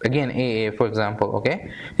again A, for example.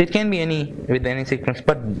 Okay, it can be any with any sequence,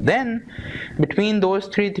 but then between those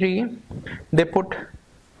three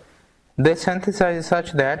they synthesize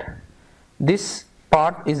such that this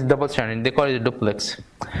part is double stranded. They call it a duplex.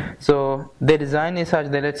 So the design is such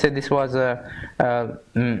that, let's say this was a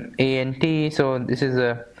and T, so this is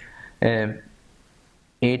a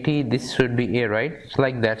AT, this should be A, right? So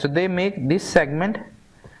like that. So they make this segment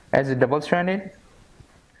as a double stranded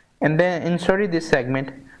and then inserted this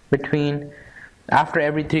segment between after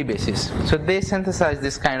every 3 bases. So they synthesize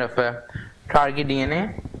this kind of a target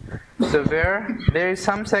DNA. So where there is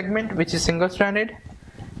some segment which is single stranded,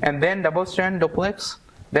 and then double strand, duplex,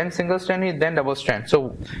 then single stranded, then double strand.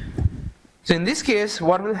 So in this case,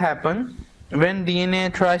 what will happen when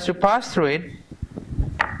DNA tries to pass through it?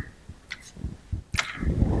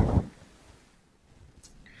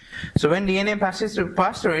 So when DNA pass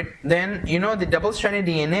through it, then the double stranded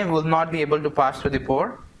DNA will not be able to pass through the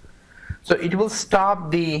pore. So it will stop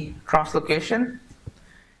the translocation,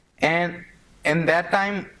 and in that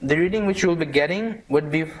time the reading which you will be getting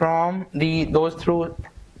would be from those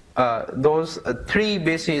 3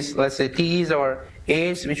 bases, let's say T's or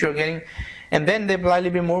A's, which you're getting, and then there will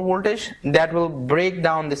likely be more voltage that will break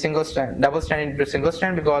down the double strand into single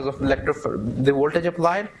strand because of the voltage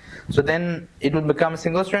applied. So then it will become a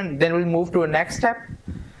single strand. Then we'll move to a next step.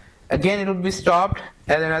 Again, it will be stopped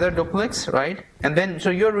at another duplex, right? And then so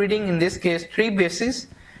you're reading in this case 3 bases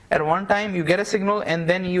at one time. You get a signal, and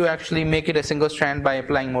then you actually make it a single strand by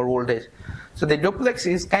applying more voltage. So the duplex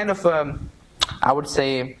is kind of I would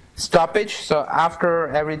say stoppage. So after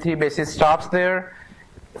every 3 bases stops there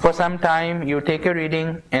for some time, you take a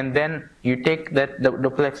reading, and then you take that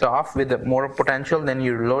duplex off with more potential, then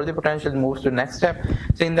you lower the potential, moves to the next step.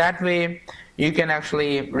 So in that way you can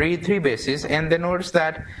actually read 3 bases, and then notice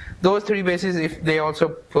that those 3 bases, if they also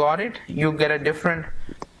plot it, you get a different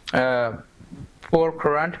pore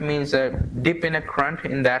current, means a dip in a current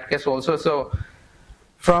in that case also. So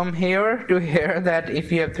from here to here, that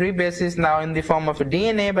if you have 3 bases now in the form of a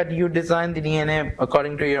DNA, but you design the DNA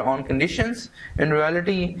according to your own conditions in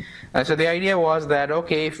reality. So the idea was that,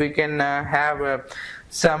 okay, if we can have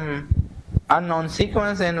some unknown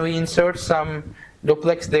sequence and we insert some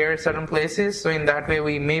duplex there at certain places, so in that way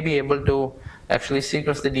we may be able to actually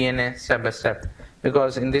sequence the DNA step by step,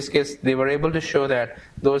 because in this case they were able to show that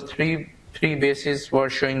those three bases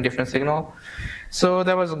were showing different signal. So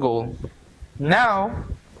that was the goal. Now,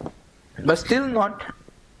 but still not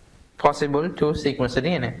possible to sequence the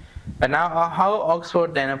DNA. But now how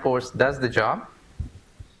Oxford Nanopores does the job,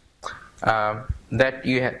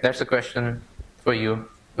 that's a question for you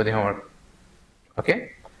for the homework.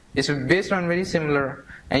 Okay, it's based on very similar,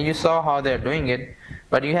 and you saw how they're doing it,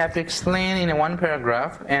 but you have to explain in a 1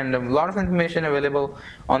 paragraph, and a lot of information available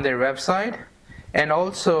on their website. And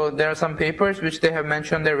also there are some papers which they have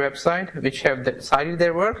mentioned on their website which have cited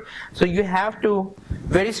their work. So you have to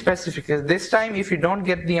very specific. This time if you don't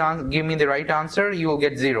give me the right answer, you will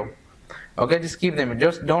get 0. Okay, just keep them.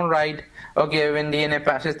 Just don't write, okay, when DNA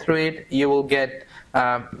passes through it, you will get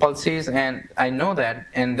pulses, and I know that,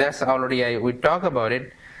 and that's already we talk about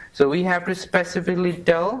it. So we have to specifically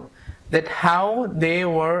tell that how they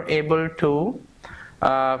were able to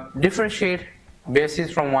differentiate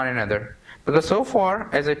bases from one another. Because so far,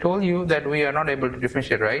 as I told you, that we are not able to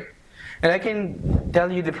differentiate, right? And I can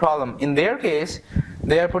tell you the problem. In their case,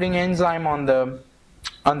 they are putting enzyme on the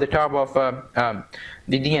top of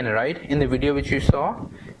the DNA, right? In the video which you saw,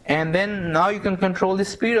 and then now you can control the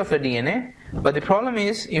speed of the DNA. But the problem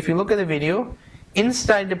is, if you look at the video,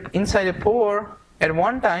 inside the pore, at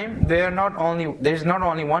one time there is not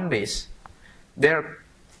only one base. There are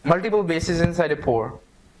multiple bases inside a pore,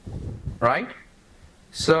 right?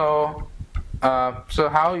 So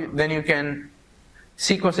how then you can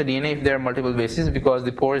sequence the DNA if there are multiple bases, because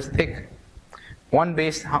the pore is thick. One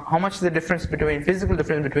base, how much is the physical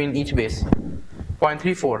difference between each base?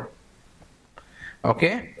 0.34.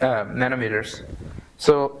 Okay, nanometers.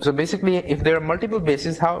 So basically, if there are multiple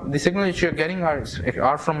bases, how the signal that you're getting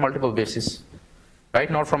are from multiple bases,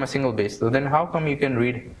 right? Not from a single base. So then how come you can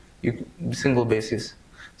read single bases?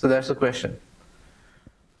 So that's the question.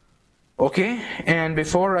 Okay, and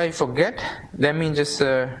before I forget, let me just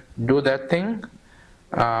do that thing.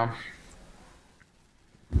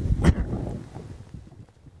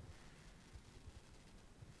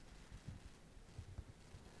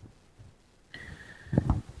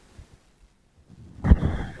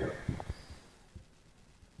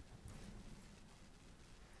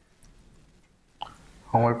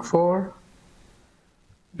 Homework 4.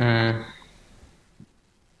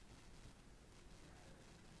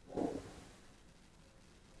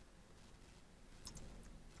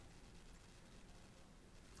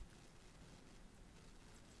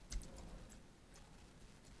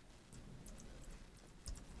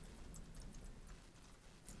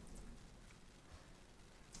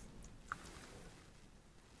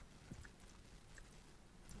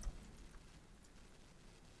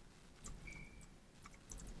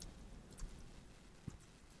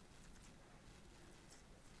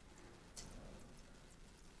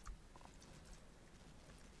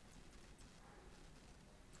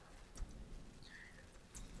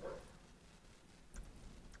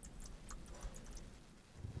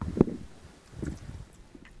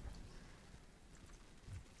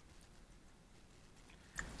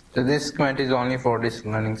 So this comment is only for these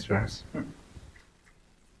learning students.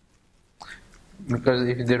 Because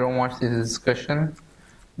if they don't watch this discussion,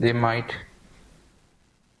 they might.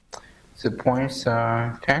 So points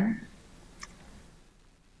 10.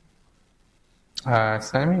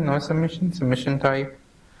 Assignment, no submission, submission type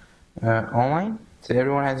online. So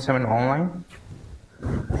everyone has to submit online.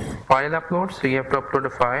 File upload, so you have to upload a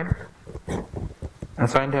file.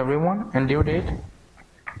 Assigned to everyone, and due date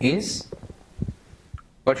is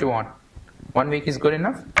what you want. 1 week is good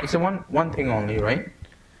enough. It's one thing only, right?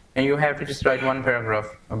 And you have to just write one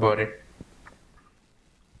paragraph about it.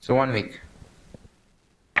 So 1 week.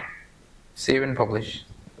 Save and publish.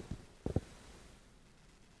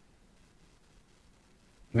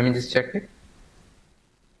 Let me just check it.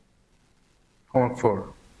 Homework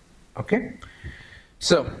 4. Okay?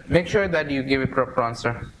 So make sure that you give a proper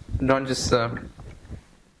answer. Don't just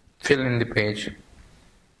fill in the page.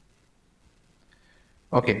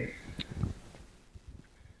 Okay.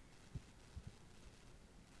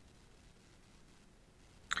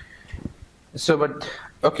 So, but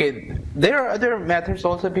okay, there are other methods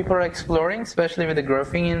also people are exploring, especially with the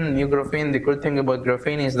graphene, new graphene. The good thing about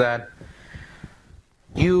graphene is that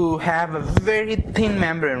you have a very thin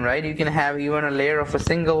membrane, right? You can have even a layer of a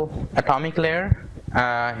single atomic layer in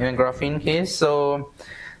a graphene case. So,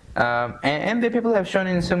 and the people have shown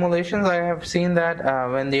in simulations, I have seen that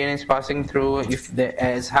when DNA is passing through,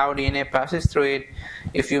 as how DNA passes through it,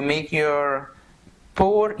 if you make your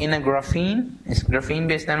pore in a graphene, it's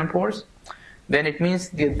graphene-based nanopores, then it means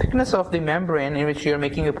the thickness of the membrane in which you're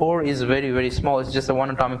making a pore is very, very small. It's just a one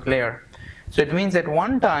atomic layer. So it means at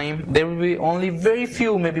one time there will be only very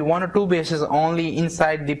few, maybe 1 or 2 bases only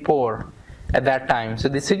inside the pore at that time. So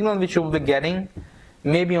the signal which you will be getting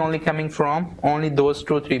may be only coming from only those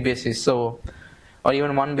 2 or 3 bases, so, or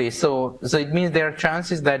even 1 base. So it means there are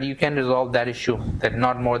chances that you can resolve that issue, that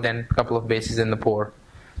not more than a couple of bases in the pore.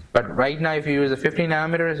 But right now, if you use a 50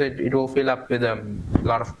 nanometers, it will fill up with a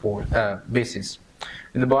lot of bases.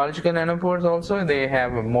 In the biological nanopores also, they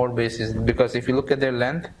have more bases, because if you look at their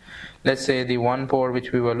length, let's say the one pore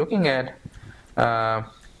which we were looking at,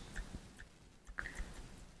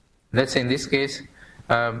 let's say in this case,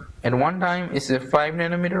 at one time it's a 5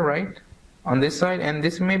 nanometer, right, on this side, and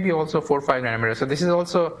this may be also 4 or 5 nanometers. So this is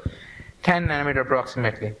also 10 nanometer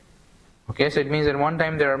approximately. Okay, so it means at one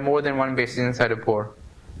time there are more than 1 basis inside a pore.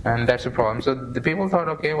 And that's a problem. So the people thought,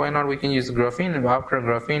 okay, why not we can use graphene? And after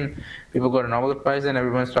graphene, people got a Nobel Prize and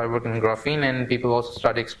everyone started working on graphene, and people also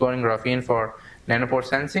started exploring graphene for nanopore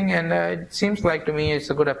sensing. And it seems like to me it's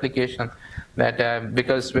a good application, that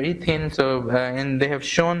because it's very thin. So and they have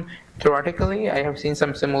shown theoretically, I have seen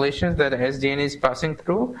some simulations that as DNA is passing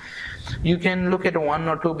through, you can look at 1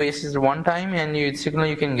 or 2 bases at one time and you signal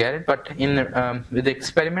you can get it. But in with the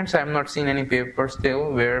experiments, I have not seen any paper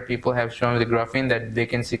still where people have shown with the graphene that they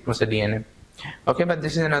can sequence the DNA. Okay, but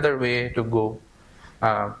this is another way to go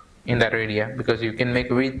in that area, because you can make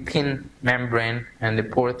a very thin membrane and the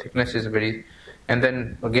pore thickness is very, and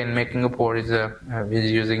then again making a pore is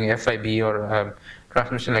using FIB or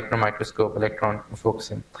transmission electron microscope, electron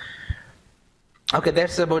focusing. Okay,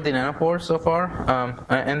 that's about the nanopores so far,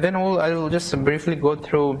 and then I will just briefly go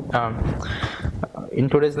through in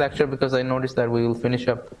today's lecture, because I noticed that we will finish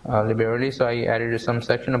up a little bit early, so I added some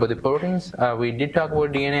section about the proteins. We did talk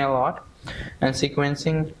about DNA a lot and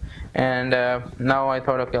sequencing, and now I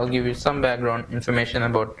thought, okay, I'll give you some background information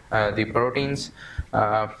about the proteins,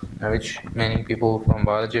 which many people from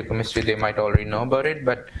biology or chemistry, they might already know about it,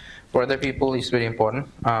 but for other people it's very important.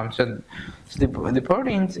 So the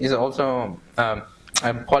proteins is also a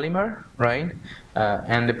polymer, right?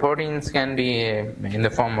 And the proteins can be in the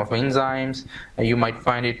form of enzymes. You might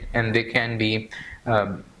find it, and they can be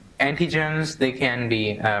antigens, they can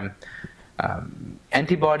be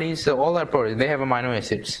antibodies. So all are proteins, they have amino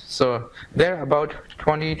acids. So there are about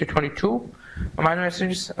 20 to 22 amino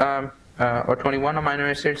acids or 21 amino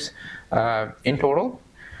acids in total.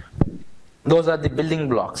 Those are the building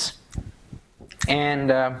blocks. And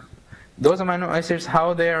those amino acids,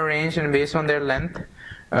 how they are arranged and based on their length,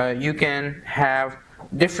 you can have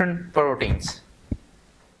different proteins,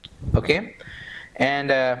 okay,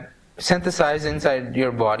 and synthesized inside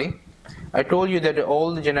your body. I told you that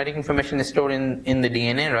all the genetic information is stored in the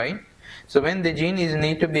DNA, right? So when the gene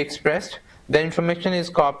need to be expressed, the information is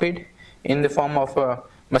copied in the form of a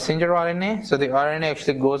messenger RNA. So the RNA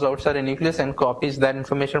actually goes outside the nucleus and copies that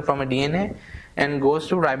information from a DNA and goes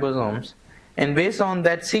to ribosomes. And based on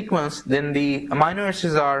that sequence, then the amino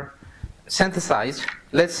acids are synthesized.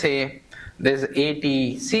 Let's say there's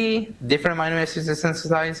ATC, different amino acids are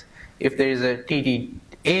synthesized. If there is a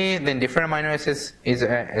TTA, then different amino acids is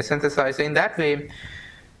synthesized. So in that way,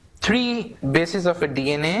 3 bases of a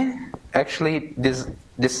DNA actually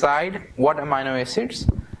decide what amino acids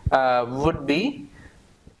would be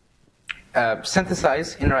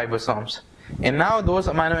synthesized in ribosomes. And now those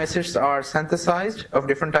amino acids are synthesized of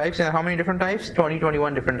different types. And how many different types?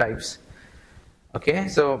 21 different types. Okay,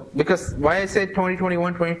 so because why I said 20,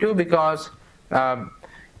 21, 22? Because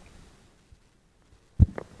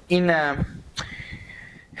in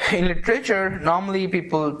literature, normally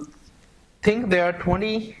people think there are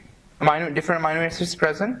 20 different amino acids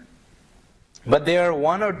present, but there are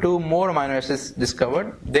 1 or 2 more amino acids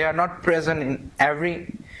discovered. They are not present in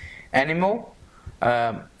every animal,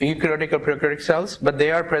 eukaryotic or prokaryotic cells, but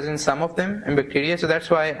they are present in some of them in bacteria. So that's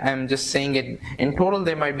why I'm just saying it. In total,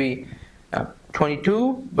 there might be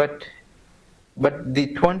 22, but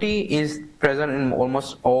the 20 is present in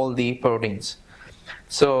almost all the proteins.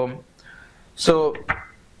 So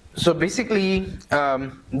basically,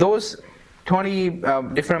 those 20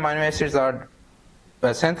 different amino acids are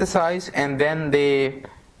synthesized, and then they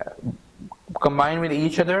combine with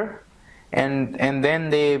each other, and then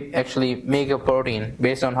they actually make a protein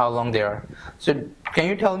based on how long they are. So can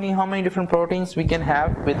you tell me how many different proteins we can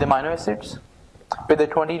have with the amino acids? With the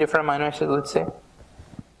 20 different amino acids, let's say.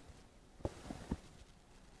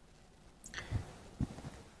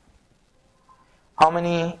 How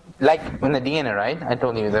many, like in the DNA, right? I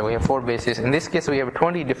told you that we have 4 bases. In this case, we have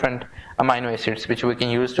 20 different amino acids which we can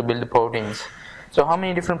use to build the proteins. So how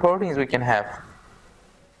many different proteins we can have?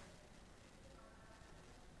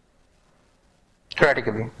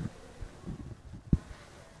 Theoretically.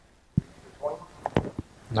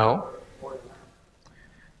 No?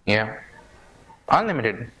 Yeah.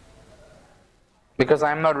 Unlimited. Because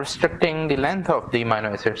I'm not restricting the length of the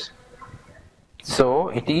amino acids. So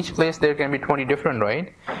at each place there can be 20 different,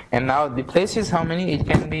 right? And now the places, how many? It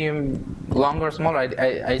can be longer or smaller.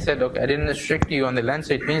 I said, okay, I didn't restrict you on the length,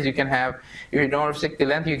 so it means you can have, if you don't restrict the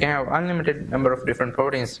length, you can have unlimited number of different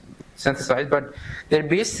proteins synthesized, but their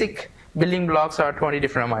basic building blocks are 20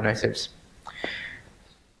 different amino acids.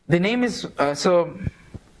 The name is, so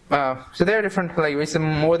there are different, like it's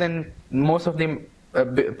more than, most of the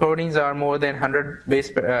proteins are more than 100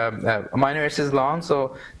 base amino acids long,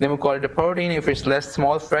 so then we call it a protein. If it's less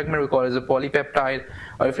small fragment, we call it a polypeptide,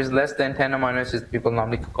 or if it's less than 10 amino acids, people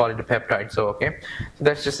normally call it a peptide. So okay, so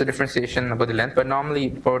that's just a differentiation about the length, but normally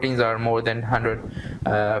proteins are more than 100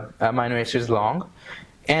 amino acids long.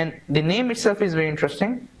 And the name itself is very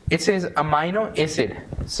interesting. It says amino acid.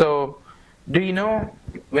 So do you know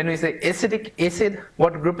when we say acidic acid,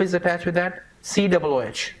 what group is attached with that?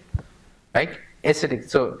 COOH, right? Acidic.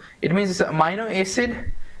 So it means it's amino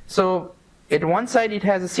acid. So at one side it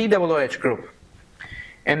has a COOH group,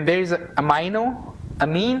 and there is amine.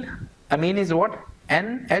 Amine is what?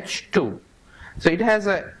 NH2. So it has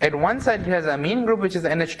at one side it has an amine group, which is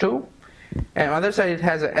NH2, and on the other side it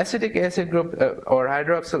has an acetic acid group or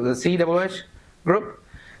hydroxyl COOH group.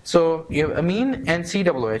 So you have amine and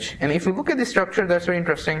COOH. And if you look at the structure, that's very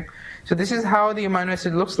interesting. So this is how the amino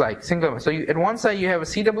acid looks like. Single. So at one side you have a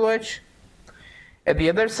COOH. At the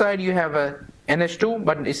other side you have a NH2,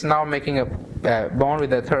 but it's now making a bond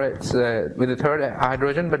with the third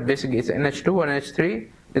hydrogen, but basically it's NH2 or NH3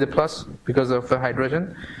 with a plus because of the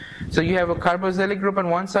hydrogen. So you have a carboxylic group on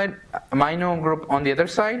one side, amino group on the other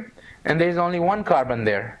side, and there is only one carbon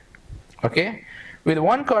there. Okay? With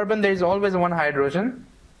one carbon there is always one hydrogen.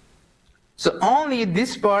 So only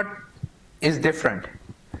this part is different,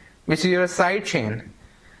 which is your side chain.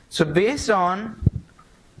 So based on,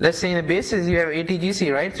 let's say in the bases you have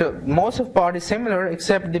ATGC, right? So most of part is similar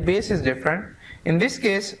except the base is different. In this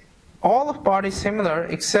case, all of part is similar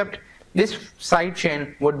except this side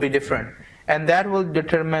chain would be different. And that will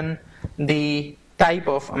determine the type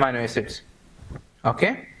of amino acids.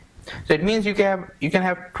 Okay? So it means you can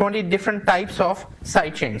have 20 different types of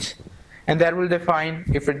side chains. and that will define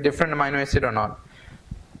if it's different amino acid or not.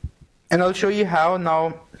 And I'll show you how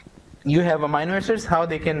now you have amino acids, how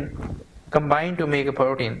they can combine to make a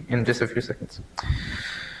protein in just a few seconds.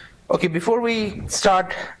 Okay, before we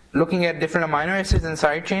start looking at different amino acids and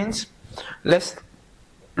side chains, let's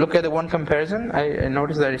look at the one comparison. I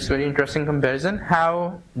noticed that it's a very interesting comparison,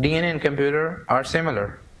 how DNA and computer are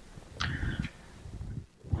similar.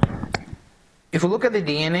 If you look at the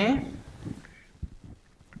DNA,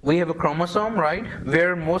 we have a chromosome, right,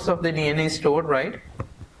 where most of the DNA is stored, right?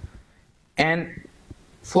 And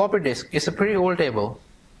floppy disk is a pretty old table.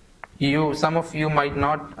 Some of you might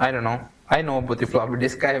not, I don't know. I know about the floppy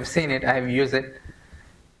disk. I have seen it. I have used it.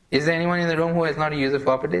 Is there anyone in the room who has not used a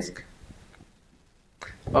floppy disk?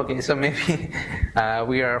 Okay, so maybe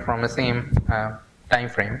we are from the same time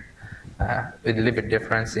frame with a little bit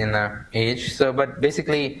difference in age. So, but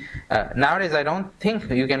basically, nowadays I don't think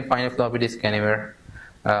you can find a floppy disk anywhere.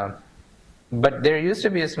 But there used to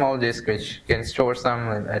be a small disk which can store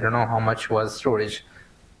some. I don't know how much was storage.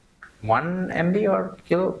 1 MB or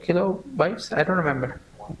kilobytes? I don't remember.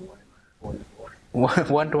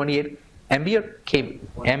 128 MB or KB?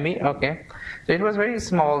 MB, okay. So it was very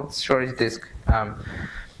small storage disk. And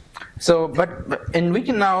we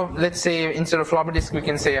can now, let's say, instead of floppy disk, we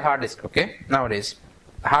can say a hard disk, okay? Nowadays,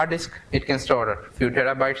 hard disk, it can store a few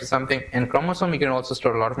terabytes or something. And chromosome, you can also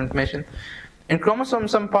store a lot of information. In chromosome,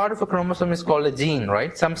 some part of a chromosome is called a gene,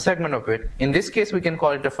 right? Some segment of it. In this case, we can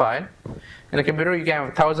call it a file. In a computer, you can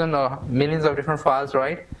have thousands or millions of different files,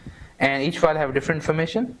 right? And each file have different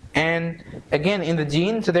information. And again, in the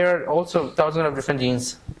gene, so there are also thousands of different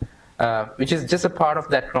genes, which is just a part of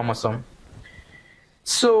that chromosome.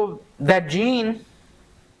 So that gene,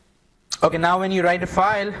 okay, now when you write a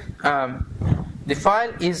file, the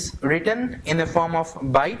file is written in the form of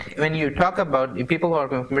byte. When you talk about, people who are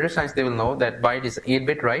computer science, they will know that byte is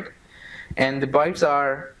 8-bit, right? And the bytes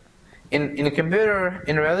are, in a computer,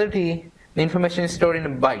 in reality, the information is stored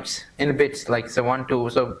in bytes, in bits, like so 1, 2.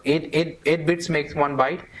 So 8 bits makes 1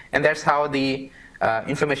 byte, and that's how the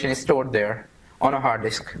information is stored there on a hard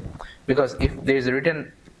disk. Because if there is a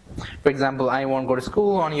written, for example, I won't go to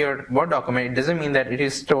school on your Word document, it doesn't mean that it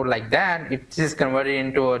is stored like that. It is converted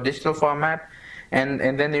into a digital format, and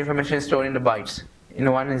then the information is stored in the bytes, in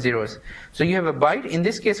 1 and zeros. So you have a byte. In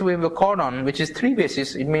this case, we have a codon, which is 3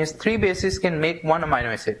 bases. It means 3 bases can make 1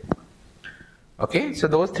 amino acid. Okay, so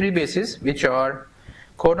those 3 bases, which are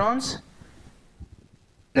codons,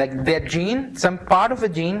 like that gene, some part of a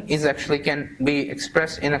gene is actually can be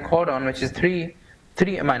expressed in a codon, which is 3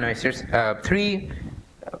 amino acids. 3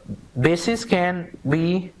 bases can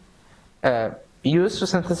be used to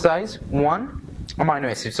synthesize 1 amino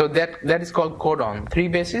acid. So that is called codon. 3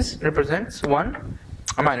 bases represents 1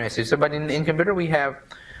 amino acid. So, but in computer we have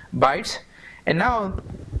bytes, and now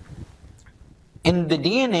in the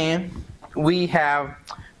DNA we have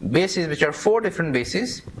bases which are 4 different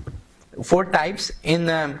bases, 4 types. In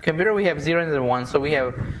the computer we have 0 and 1. So we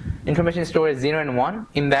have information stored as 0 and 1.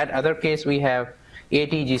 In that other case we have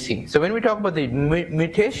ATGC. So when we talk about the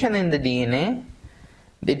mutation in the DNA,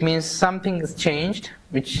 it means something has changed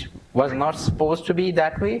which was not supposed to be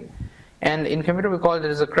that way. And in computer we call it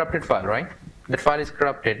as a corrupted file, right? That file is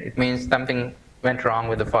corrupted. It means something went wrong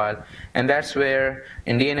with the file. And that's where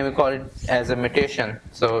in DNA we call it as a mutation.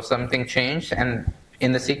 So something changed and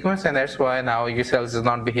in the sequence, and that's why now your cells is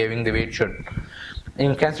not behaving the way it should.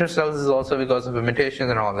 In cancer cells is also because of the mutations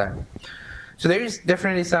and all that. So there is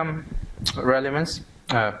definitely some relevance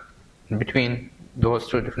between those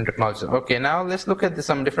 2 different technologies. Okay, now let's look at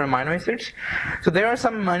some different amino acids. So there are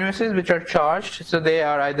some amino acids which are charged. So they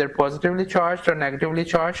are either positively charged or negatively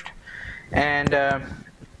charged. And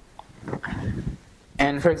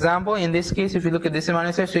for example, in this case, if you look at this amino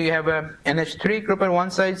acid, so you have a NH3 group at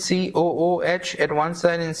one side, COOH at one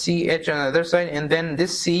side, and CH on the other side, and then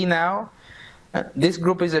this C now, this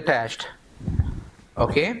group is attached.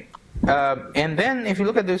 Okay, and then if you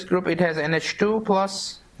look at this group, it has NH2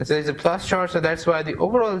 plus. So there's a plus charge, so that's why the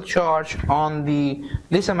overall charge on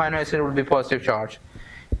this amino acid will be positive charge.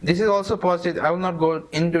 This is also positive. I will not go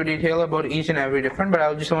into detail about each and every different, but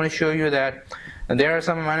I just want to show you that there are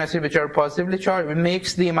some amino acids which are positively charged. It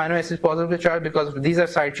makes the amino acids positively charged because these are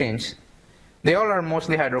side chains. They all are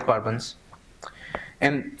mostly hydrocarbons.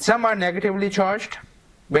 And some are negatively charged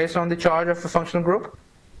based on the charge of a functional group.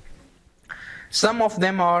 Some of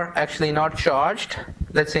them are actually not charged,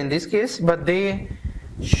 let's say in this case, but they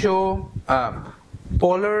show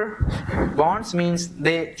polar bonds, means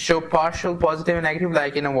they show partial positive and negative,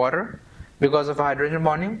 like in a water, because of hydrogen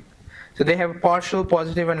bonding. So they have partial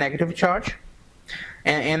positive and negative charge.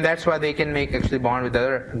 and that's why they can make actually bond with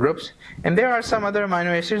other groups. And there are some other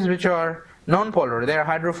amino acids which are non-polar, they are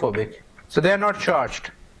hydrophobic, so they are not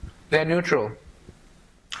charged, they are neutral.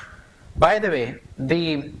 By the way,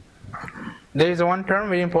 there is one term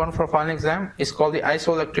very important for final exam, it's called the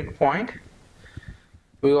isoelectric point.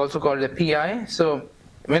 We also call it the PI. So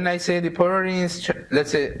when I say the protein is,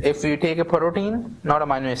 let's say if you take a protein, not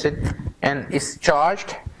amino acid, and it's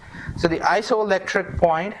charged, so the isoelectric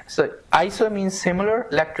point, so iso means similar,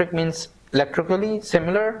 electric means electrically,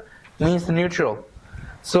 similar means neutral.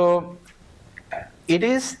 So it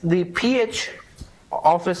is the pH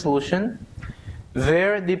of a solution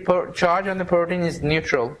where the charge on the protein is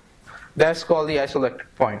neutral. That's called the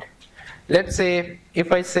isoelectric point. Let's say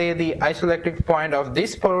if I say the isoelectric point of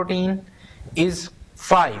this protein is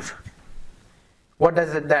 5. What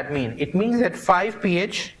does that mean? It means that 5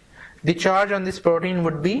 pH, the charge on this protein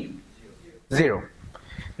would be 0.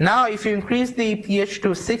 Now if you increase the pH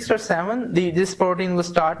to 6 or 7, this protein will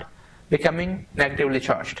start becoming negatively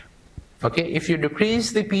charged. Okay, if you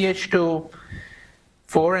decrease the pH to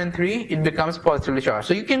 4 and 3, it becomes positively charged.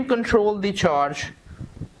 So you can control the charge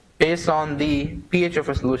based on the pH of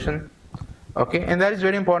a solution. Okay, and that is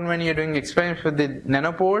very important when you're doing experiments with the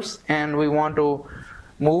nanopores and we want to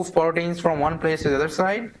move proteins from one place to the other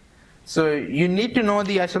side. So you need to know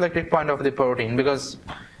the isoelectric point of the protein, because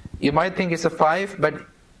you might think it's a 5,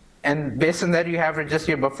 and based on that you have to adjust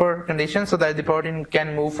your buffer condition so that the protein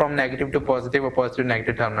can move from negative to positive or positive to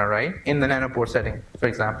negative terminal, right? In the nanopore setting, for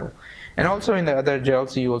example. And also in the other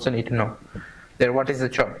gels, you also need to know there what is the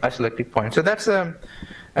isoelectric point. So that's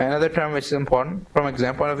another term which is important from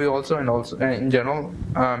exam point of view also, and also in general.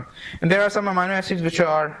 And there are some amino acids which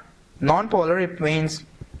are non-polar. It means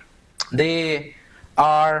they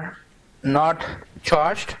are not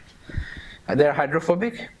charged. They are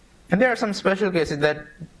hydrophobic. And there are some special cases that,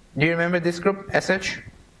 do you remember this group, SH,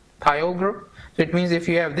 thiol group? So it means if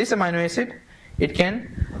you have this amino acid, it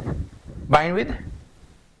can bind with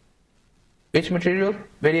which material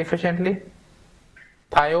very efficiently?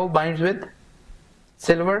 Thiol binds with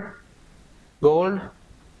silver, gold,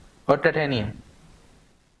 or titanium.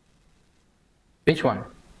 Which one?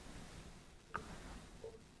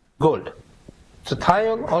 Gold. So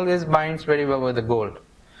thiol always binds very well with the gold.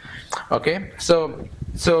 Okay, so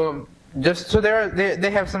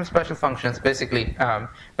they have some special functions basically,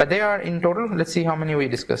 but they are in total. Let's see how many we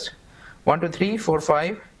discussed. 1, 2, 3, 4,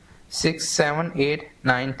 5, 6, 7, 8,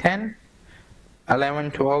 9, 10,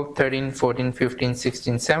 11, 12, 13, 14, 15,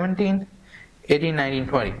 16, 17, 18, 19,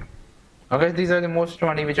 20. Okay, these are the most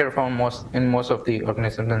 20 which are found in most of the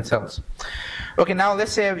organisms and cells. Okay, now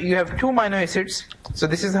let's say you have two amino acids. So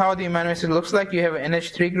this is how the amino acid looks like. You have an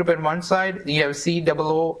NH3 group at one side, you have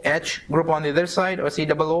COOH group on the other side, or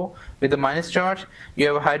COO with the minus charge. You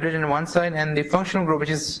have a hydrogen on one side, and the functional group, which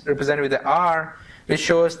is represented with the R, which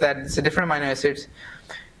shows that it's a different amino acids.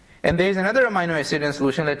 And there is another amino acid in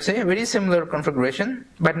solution, let's say, very similar configuration,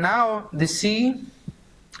 but now the C,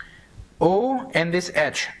 O, and this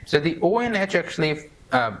H. So the O and H actually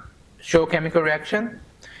show chemical reaction.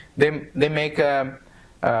 They make a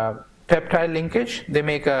peptide linkage. They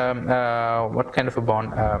make a what kind of a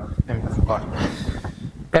bond? I forgot.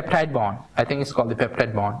 Peptide bond. I think it's called the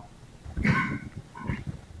peptide bond.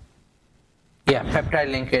 Yeah,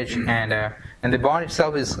 peptide linkage, and the bond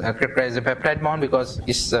itself is characterized as a peptide bond because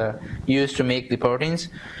it's used to make the proteins.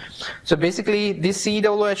 So basically, this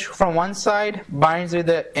COOH from one side binds with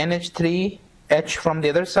the NH3H from the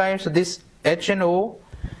other side. So this H and O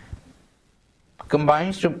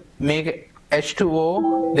combines to make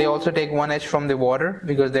H2O. They also take one H from the water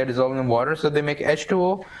because they're dissolved in water, so they make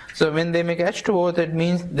H2O. So when they make H2O, that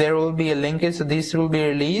means there will be a linkage, so these will be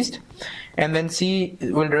released, and then C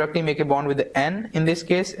will directly make a bond with the N in this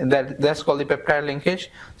case, and that's called the peptide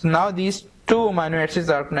linkage. So now these two amino acids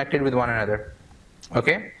are connected with one another.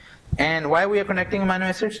 Okay, and why we are connecting amino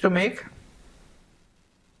acids? To make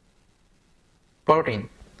protein,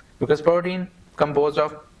 because protein composed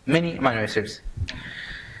of many amino acids.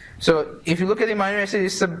 So if you look at the amino acid,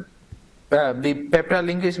 it's the peptide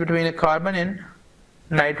linkage between a carbon and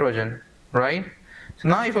nitrogen, right? So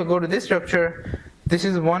now if I go to this structure, this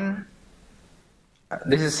is one,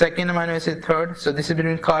 this is second amino acid, third. So this is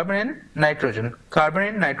between carbon and nitrogen. Carbon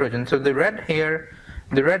and nitrogen. So the red here,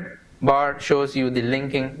 the red bar shows you the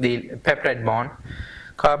linking, the peptide bond,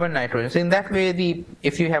 carbon, nitrogen. So in that way,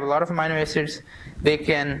 if you have a lot of amino acids, they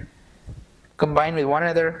can combine with one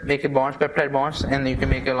another, make a bonds, peptide bonds, and you can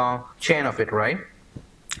make a long chain of it, right,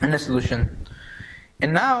 in a solution.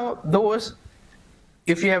 And now those,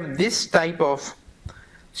 if you have this type of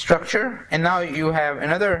structure, and now you have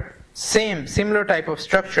another similar type of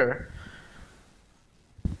structure,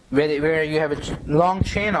 where you have a long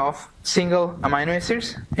chain of single amino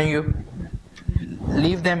acids and you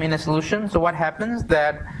leave them in a solution. So what happens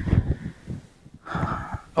that,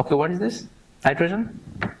 okay, what is this? Nitrogen,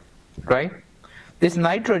 right? This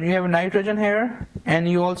nitrogen, you have a nitrogen here, and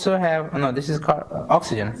you also have, no, this is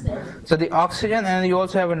oxygen. So the oxygen, and you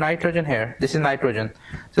also have a nitrogen here. This is nitrogen.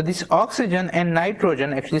 So this oxygen and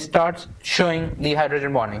nitrogen actually starts showing the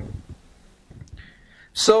hydrogen bonding.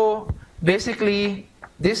 So basically,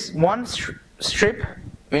 this one strip,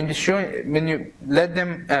 when you let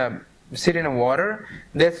them sit in a water,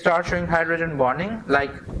 they start showing hydrogen bonding,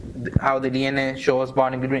 like how the DNA shows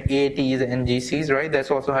bonding between ATs and GCs, right?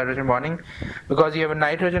 That's also hydrogen bonding. Because you have a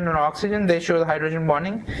nitrogen and oxygen, they show the hydrogen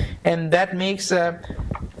bonding, and that makes a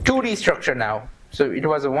 2D structure now. So it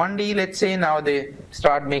was a 1D, let's say, now they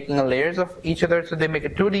start making layers of each other, so they make a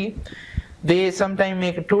 2D. They sometimes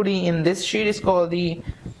make a 2D in this sheet, is called the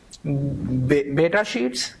beta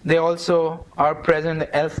sheets. They also are present in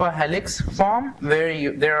the alpha helix form,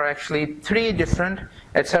 where there are actually 3 different,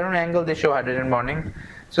 at certain angle they show hydrogen bonding.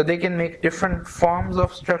 So they can make different forms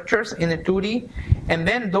of structures in a 2D, and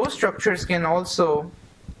then those structures can also,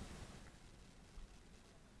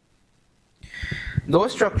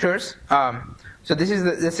 those structures, so this is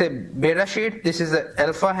the, let's say, beta sheet, this is the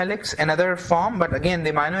alpha helix, another form, but again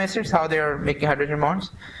the amino acids, how they are making hydrogen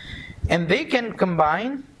bonds, and they can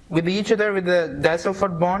combine with each other with the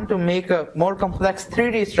disulfide bond to make a more complex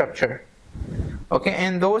 3D structure. Okay,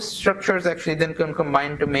 and those structures actually then can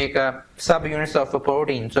combine to make a subunits of a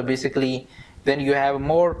protein. So basically, then you have a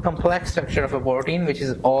more complex structure of a protein, which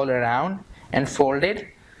is all around and folded.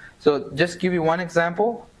 So just give you one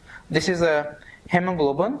example. This is a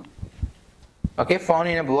hemoglobin, okay, found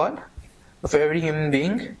in the blood of every human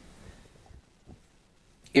being.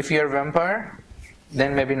 If you're a vampire,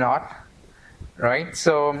 then maybe not, right?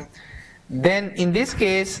 So then in this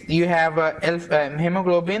case you have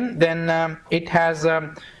hemoglobin, then it has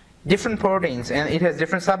different proteins and it has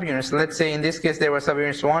different subunits. Let's say in this case there were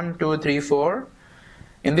subunits 1, 2, 3, 4.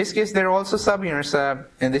 In this case there are also subunits,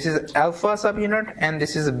 and this is alpha subunit and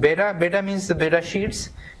this is beta. Beta means the beta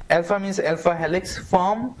sheets, alpha means alpha helix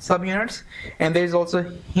form subunits, and there is also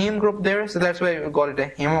heme group there, so that's why we call it a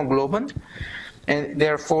hemoglobin. And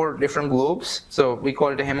there are 4 different globes, so we call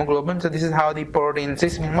it a hemoglobin. So this is how the protein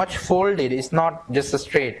is much folded. It's not just a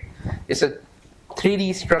straight. It's a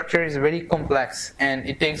 3D structure. Is very complex, and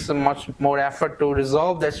it takes so much more effort to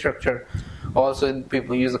resolve that structure. Also,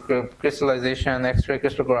 people use crystallization, X-ray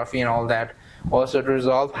crystallography, and all that. Also to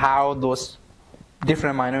resolve how those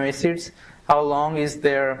different amino acids, how long is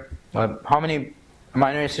their, how many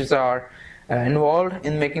amino acids are involved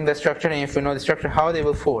in making the structure, and if you know the structure, how they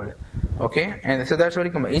will fold. Okay, and so that's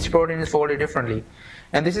very common. Each protein is folded differently,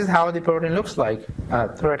 and this is how the protein looks like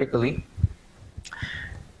theoretically.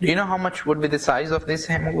 Do you know how much would be the size of this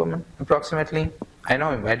hemoglobin approximately? I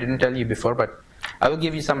know I didn't tell you before, but I will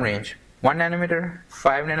give you some range: 1 nanometer,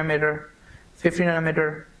 5 nanometer, 50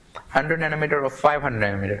 nanometer, 100 nanometer, or 500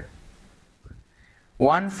 nanometer.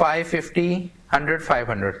 1, 5, 50, 100,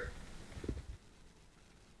 500.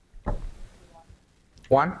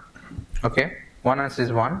 1. Okay, one answer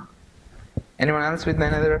is 1. Anyone else with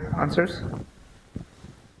any other answers?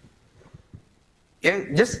 Yeah,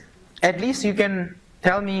 just at least you can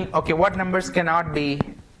tell me, okay, what numbers cannot be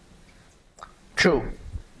true?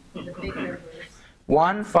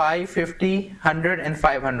 1, 5, 50, 100, and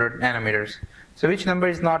 500 nanometers. So which number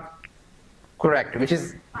is not correct, which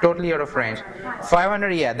is totally out of range?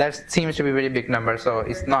 500, yeah, that seems to be a very big number, so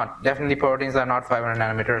it's not. Definitely proteins are not 500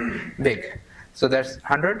 nanometer big. So that's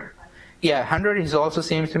 100. Yeah, 100 is also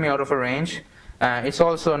seems to me out of a range. It's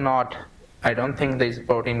also not, I don't think there's a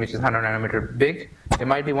protein which is 100 nanometer big. There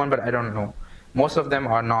might be one, but I don't know. Most of them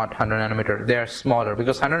are not 100 nanometer. They are smaller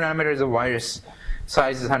because 100 nanometer is a virus.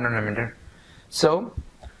 Size is 100 nanometer. So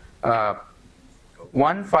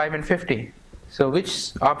 1, 5, and 50. So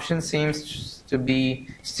which option seems to be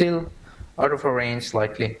still out of a range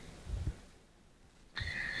slightly?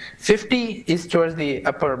 50 is towards the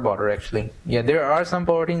upper border actually. Yeah, there are some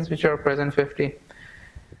proteins which are present 50.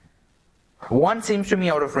 1 seems to me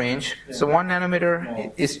out of range. So 1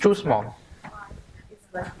 nanometer is too small.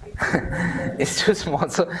 It's too small.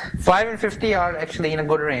 So 5 and 50 are actually in a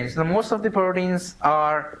good range. So most of the proteins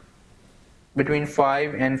are between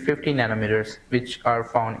 5 and 50 nanometers, which are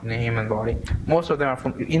found in the human body. Most of them are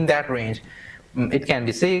from in that range. It can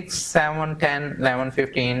be 6, 7, 10, 11,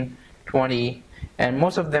 15, 20, and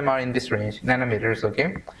most of them are in this range, nanometers,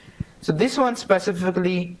 okay? So this one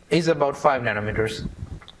specifically is about 5 nanometers,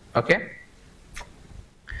 okay?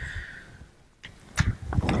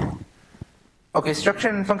 Okay, structure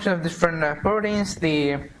and function of different proteins,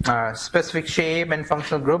 the specific shape and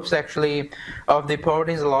functional groups actually of the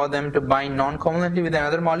proteins allow them to bind non-covalently with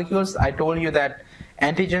other molecules. I told you that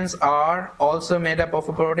antigens are also made up of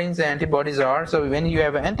proteins, and antibodies are. So when you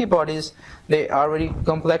have antibodies, they are very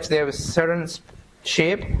complex, they have a certain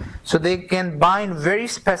shape, so they can bind very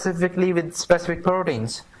specifically with specific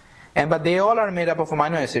proteins. But they all are made up of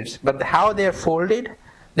amino acids. But how they are folded,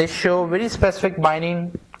 they show very specific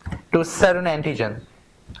binding to certain antigen.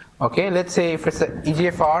 Okay, let's say if it's a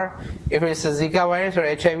EGFR, if it's a Zika virus or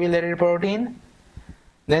HIV related protein,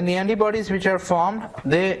 then the antibodies which are formed,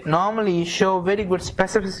 they normally show very good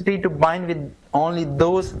specificity to bind with only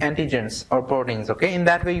those antigens or proteins. Okay, in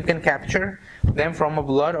that way you can capture them from a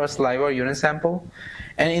blood or saliva or urine sample,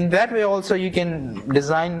 and in that way also you can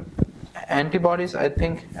design antibodies. I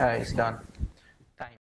think it's done.